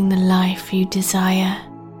creating the life you desire,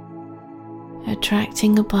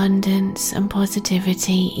 attracting abundance and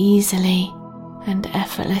positivity easily and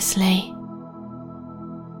effortlessly.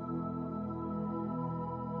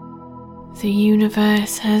 The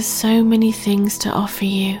universe has so many things to offer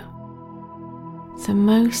you. The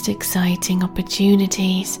most exciting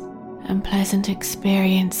opportunities and pleasant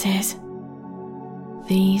experiences.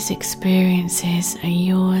 These experiences are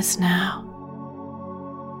yours now.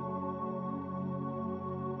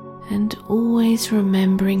 And always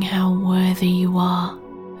remembering how worthy you are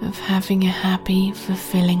of having a happy,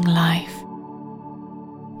 fulfilling life.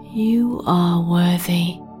 You are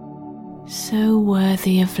worthy, so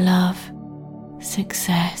worthy of love,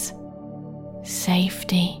 success,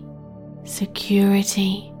 safety,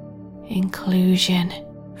 security, inclusion,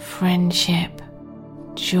 friendship,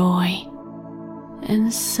 joy,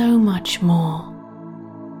 and so much more.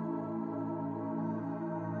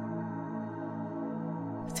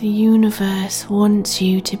 The universe wants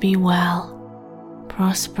you to be well,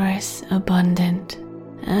 prosperous, abundant,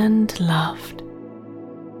 and loved.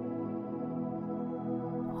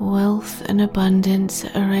 Wealth and abundance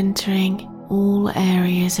are entering all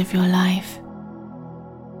areas of your life.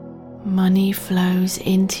 Money flows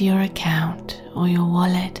into your account or your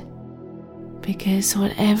wallet because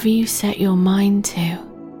whatever you set your mind to,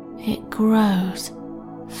 it grows,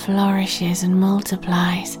 flourishes, and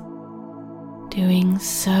multiplies, doing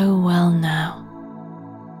so well now.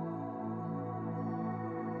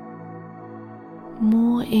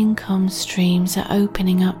 More income streams are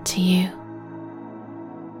opening up to you,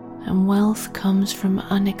 and wealth comes from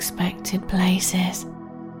unexpected places,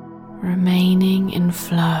 remaining in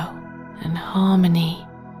flow and harmony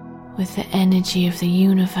with the energy of the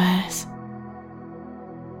universe.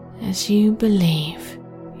 As you believe,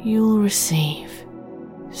 you'll receive,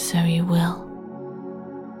 so you will.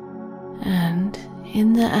 And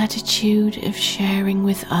in the attitude of sharing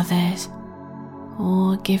with others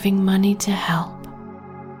or giving money to help,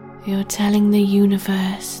 you're telling the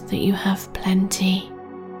universe that you have plenty,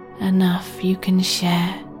 enough you can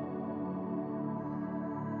share.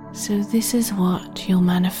 So this is what you'll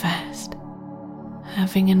manifest.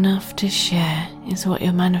 Having enough to share is what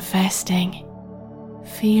you're manifesting.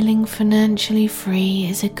 Feeling financially free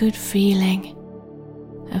is a good feeling,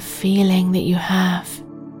 a feeling that you have.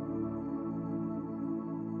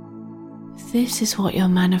 This is what you're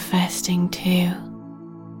manifesting too,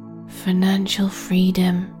 financial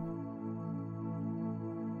freedom.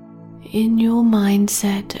 In your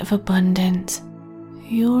mindset of abundance,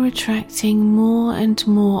 you're attracting more and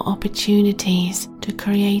more opportunities to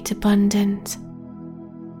create abundance.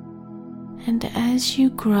 And as you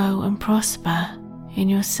grow and prosper in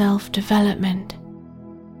your self-development,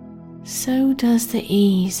 so does the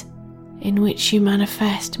ease in which you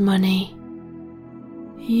manifest money.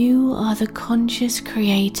 You are the conscious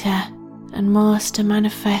creator and master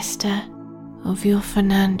manifester of your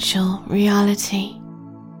financial reality.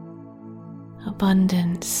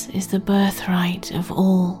 Abundance is the birthright of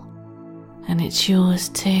all, and it's yours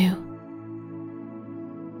too.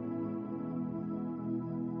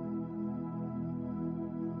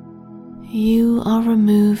 You are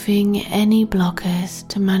removing any blockers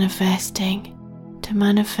to manifesting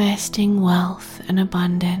wealth and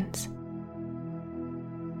abundance.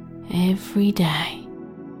 Every day,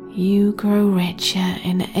 you grow richer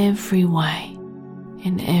in every way,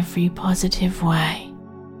 in every positive way.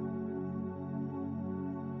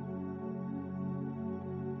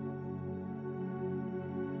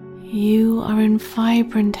 You are in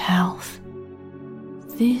vibrant health.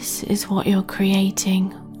 This is what you're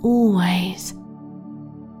creating always.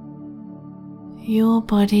 Your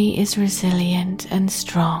body is resilient and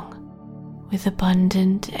strong, with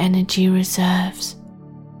abundant energy reserves.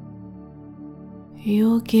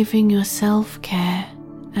 You're giving your self-care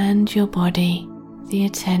and your body the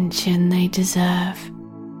attention they deserve,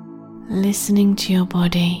 listening to your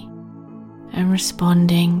body and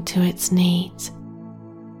responding to its needs.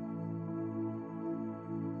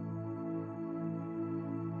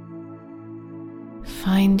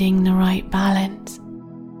 Finding the right balance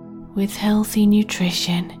with healthy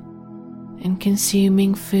nutrition and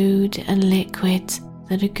consuming food and liquids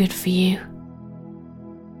that are good for you.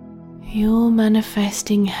 You're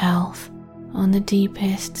manifesting health on the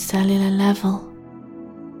deepest cellular level,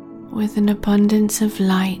 with an abundance of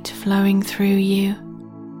light flowing through you.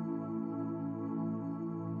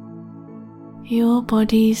 Your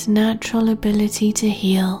body's natural ability to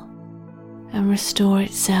heal and restore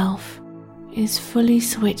itself is fully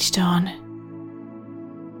switched on.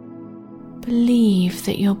 Believe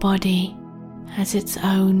that your body has its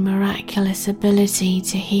own miraculous ability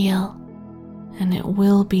to heal, and it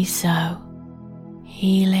will be so,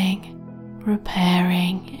 healing,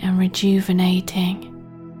 repairing, and rejuvenating.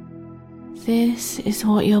 This is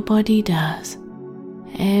what your body does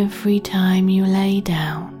every time you lay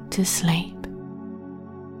down to sleep.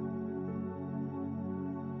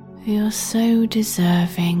 You're so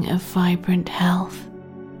deserving of vibrant health,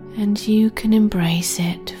 and you can embrace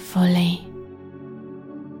it fully.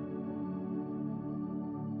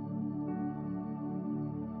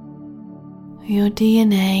 Your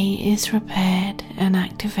DNA is repaired and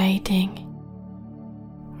activating,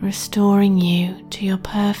 restoring you to your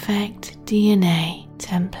perfect DNA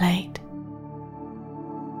template.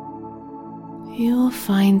 You're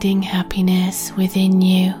finding happiness within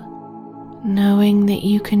you, knowing that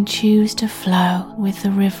you can choose to flow with the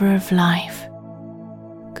river of life.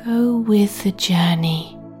 Go with the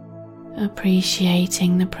journey,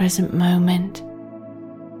 appreciating the present moment.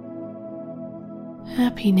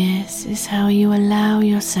 Happiness is how you allow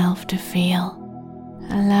yourself to feel,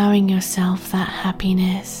 allowing yourself that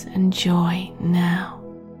happiness and joy now,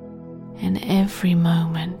 in every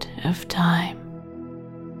moment of time.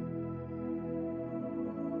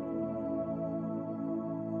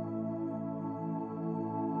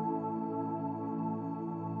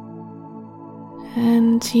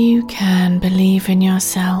 And you can believe in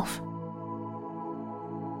yourself.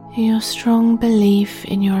 Your strong belief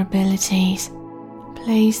in your abilities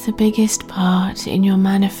plays the biggest part in your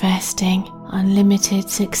manifesting unlimited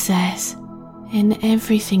success in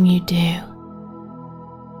everything you do.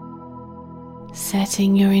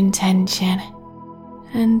 Setting your intention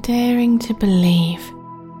and daring to believe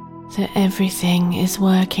that everything is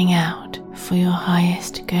working out for your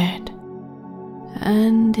highest good.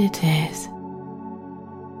 And it is.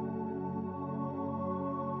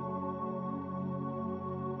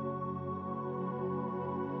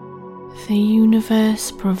 The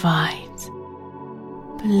universe provides,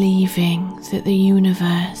 believing that the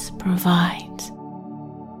universe provides,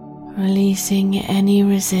 releasing any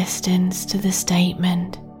resistance to the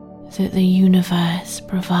statement that the universe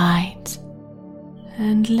provides,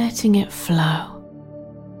 and letting it flow,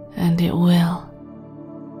 and it will.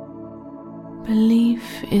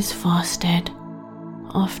 Belief is fostered,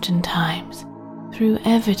 oftentimes, through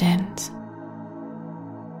evidence.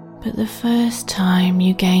 But the first time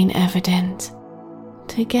you gain evidence,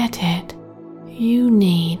 to get it, you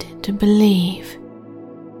need to believe.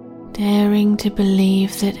 Daring to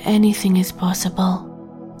believe that anything is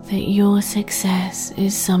possible, that your success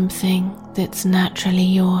is something that's naturally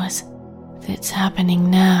yours, that's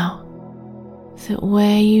happening now, that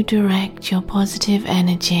where you direct your positive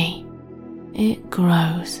energy, it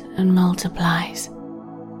grows and multiplies.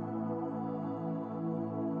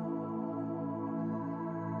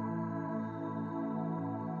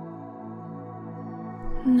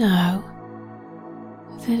 Know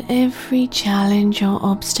that every challenge or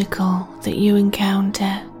obstacle that you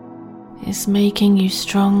encounter is making you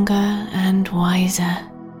stronger and wiser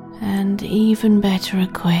and even better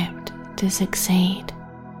equipped to succeed.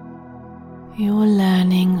 You're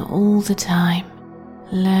learning all the time,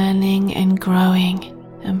 learning and growing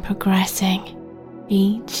and progressing,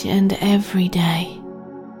 each and every day.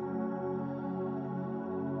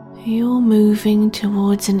 You're moving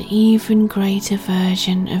towards an even greater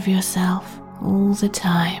version of yourself all the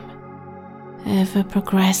time, ever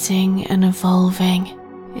progressing and evolving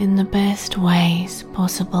in the best ways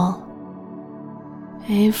possible.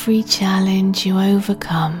 Every challenge you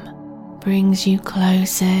overcome brings you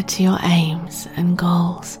closer to your aims and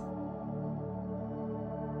goals.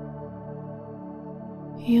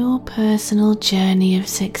 Your personal journey of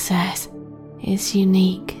success is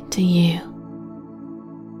unique to you.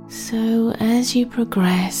 So as you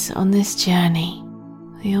progress on this journey,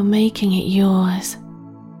 you're making it yours,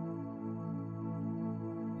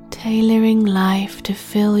 tailoring life to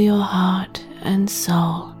fill your heart and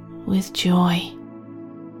soul with joy,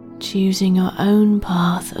 choosing your own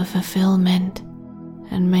path of fulfillment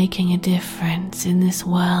and making a difference in this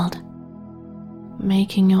world,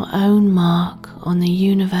 making your own mark on the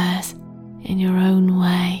universe in your own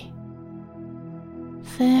way.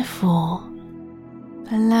 Therefore,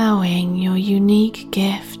 allowing your unique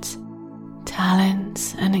gifts,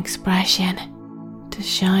 talents, and expression to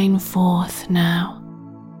shine forth now.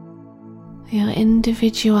 Your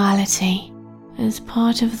individuality as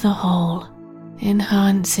part of the whole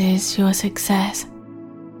enhances your success.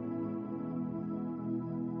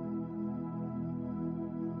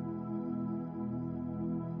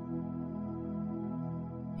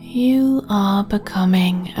 You are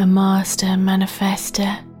becoming a master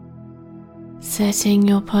manifester, setting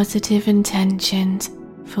your positive intentions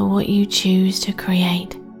for what you choose to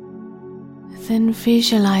create, then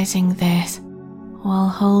visualizing this while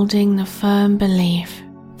holding the firm belief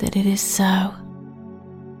that it is so.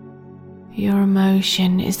 Your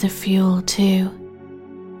emotion is the fuel too.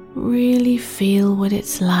 Really feel what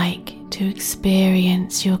it's like to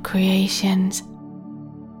experience your creations,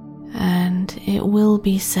 and it will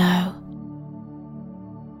be so.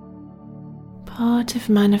 Part of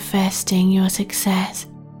manifesting your success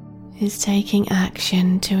is taking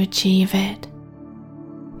action to achieve it.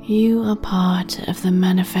 You are part of the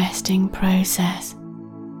manifesting process.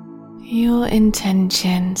 Your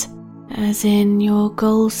intentions, as in your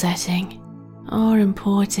goal setting, are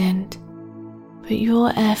important, but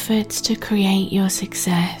your efforts to create your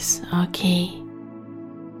success are key.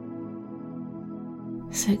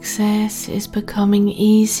 Success is becoming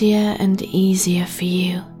easier and easier for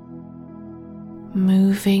you,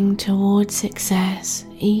 moving towards success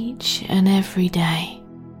each and every day,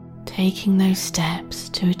 taking those steps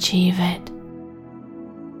to achieve it.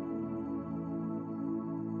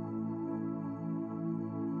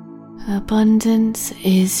 Abundance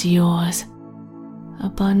is yours.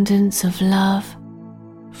 Abundance of love,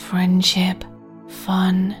 friendship,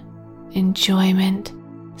 fun, enjoyment,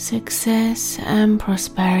 success, and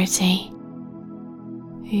prosperity.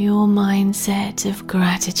 Your mindset of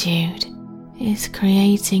gratitude is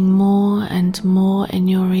creating more and more in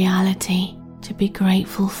your reality to be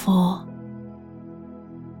grateful for.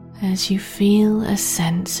 As you feel a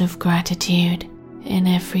sense of gratitude in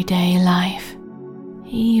everyday life,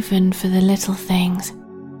 even for the little things,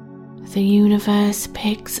 the universe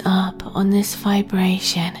picks up on this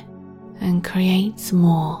vibration and creates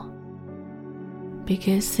more,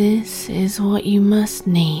 because this is what you must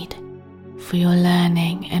need for your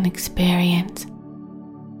learning and experience.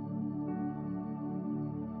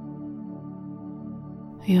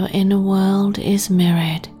 Your inner world is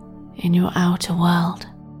mirrored in your outer world.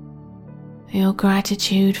 Your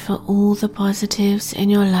gratitude for all the positives in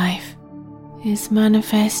your life is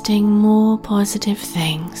manifesting more positive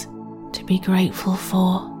things to be grateful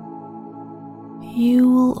for. You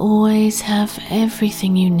will always have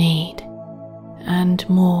everything you need and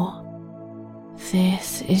more.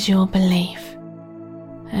 This is your belief,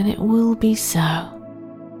 and it will be so.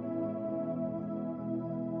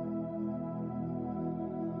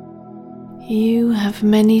 You have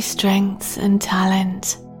many strengths and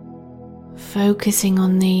talents. Focusing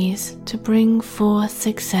on these to bring forth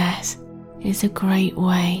success is a great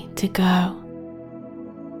way to go.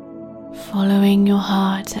 Following your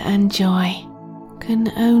heart and joy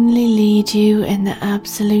can only lead you in the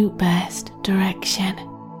absolute best direction.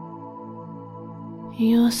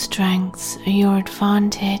 Your strengths are your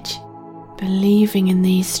advantage. Believing in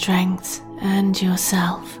these strengths and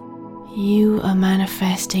yourself, you are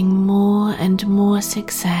manifesting more and more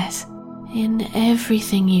success in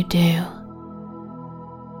everything you do.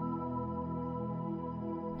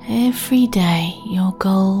 Every day your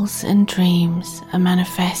goals and dreams are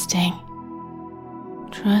manifesting.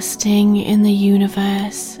 Trusting in the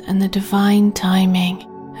universe and the divine timing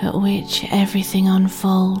at which everything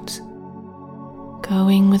unfolds,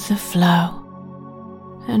 going with the flow,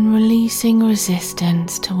 and releasing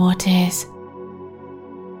resistance to what is.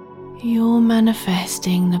 You're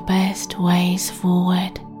manifesting the best ways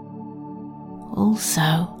forward.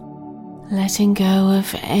 Also, letting go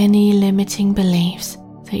of any limiting beliefs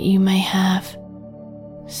that you may have,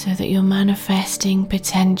 so that your manifesting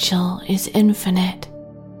potential is infinite.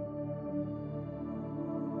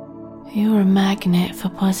 You're a magnet for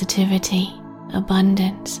positivity,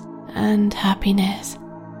 abundance, and happiness,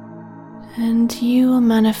 and you are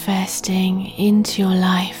manifesting into your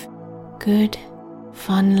life good,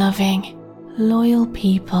 fun-loving, loyal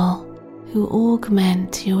people who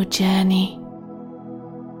augment your journey,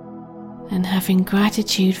 and having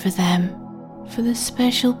gratitude for them, for the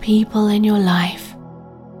special people in your life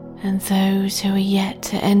and those who are yet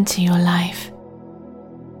to enter your life.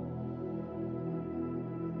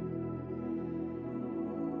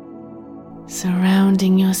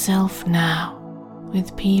 Surrounding yourself now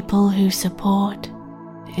with people who support,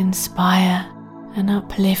 inspire, and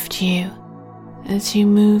uplift you as you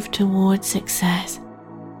move towards success.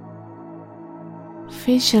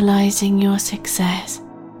 Visualizing your success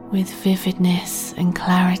with vividness and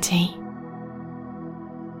clarity.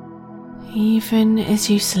 Even as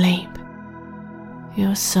you sleep,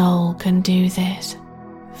 your soul can do this,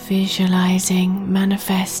 visualizing,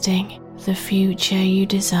 manifesting the future you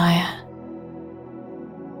desire.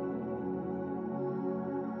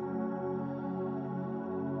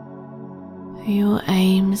 Your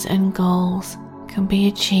aims and goals can be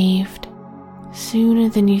achieved sooner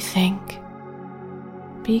than you think,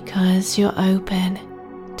 because you're open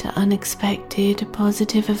to unexpected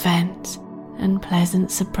positive events and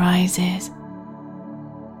pleasant surprises.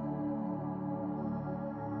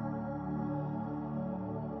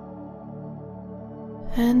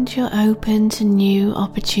 And you're open to new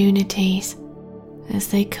opportunities as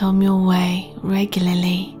they come your way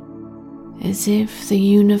regularly, as if the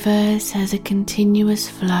universe has a continuous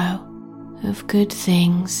flow of good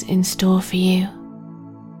things in store for you.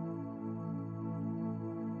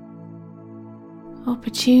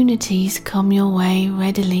 Opportunities come your way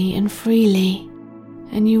readily and freely,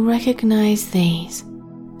 and you recognize these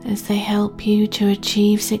as they help you to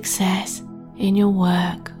achieve success in your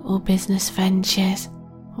work or business ventures,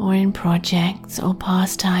 or in projects or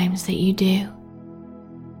pastimes that you do.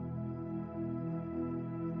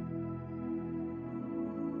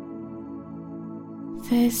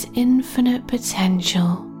 There's infinite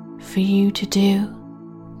potential for you to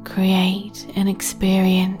do, create, and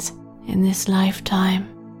experience in this lifetime.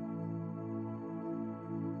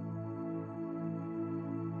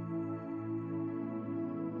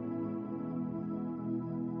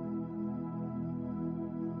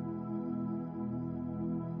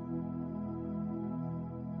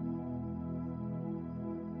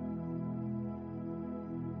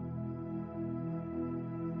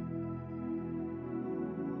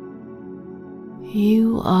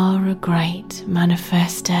 You are a great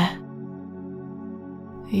manifester.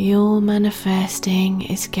 Your manifesting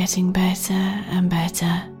is getting better and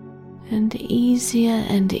better, and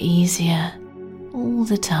easier all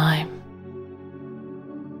the time.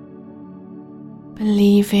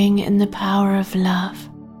 Believing in the power of love,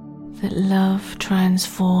 that love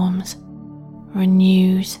transforms,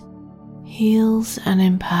 renews, heals, and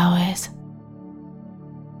empowers.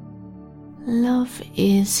 Love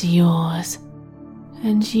is yours,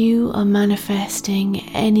 and you are manifesting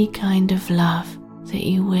any kind of love that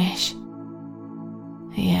you wish.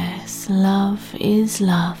 Yes, love is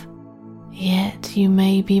love, yet you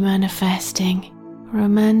may be manifesting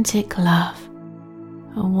romantic love,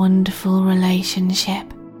 a wonderful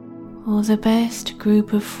relationship, or the best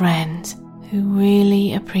group of friends who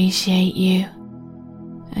really appreciate you,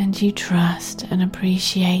 and you trust and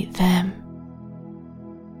appreciate them.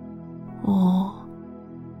 Or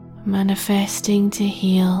manifesting to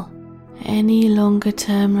heal any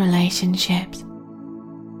longer-term relationships,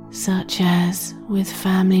 such as with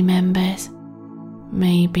family members,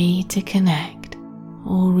 maybe to connect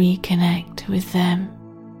or reconnect with them.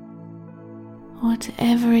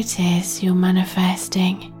 Whatever it is you're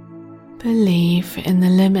manifesting, believe in the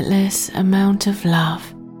limitless amount of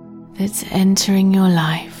love that's entering your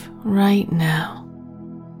life right now.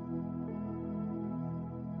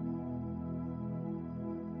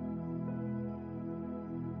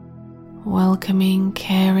 Welcoming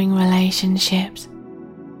caring relationships,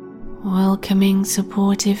 welcoming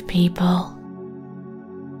supportive people,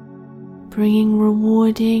 bringing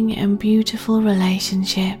rewarding and beautiful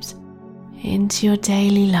relationships into your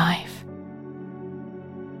daily life.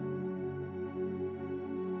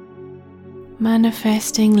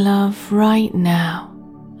 Manifesting love right now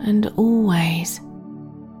and always.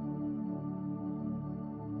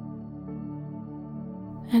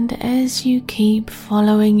 And as you keep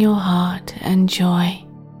following your heart and joy,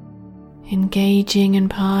 engaging in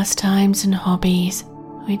pastimes and hobbies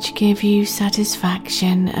which give you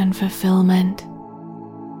satisfaction and fulfillment,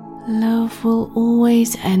 love will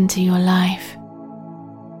always enter your life.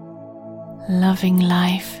 Loving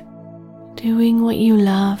life, doing what you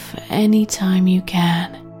love anytime you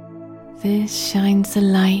can. This shines the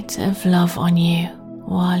light of love on you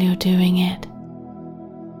while you're doing it.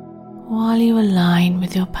 While you align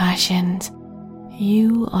with your passions,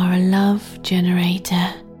 you are a love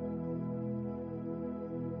generator.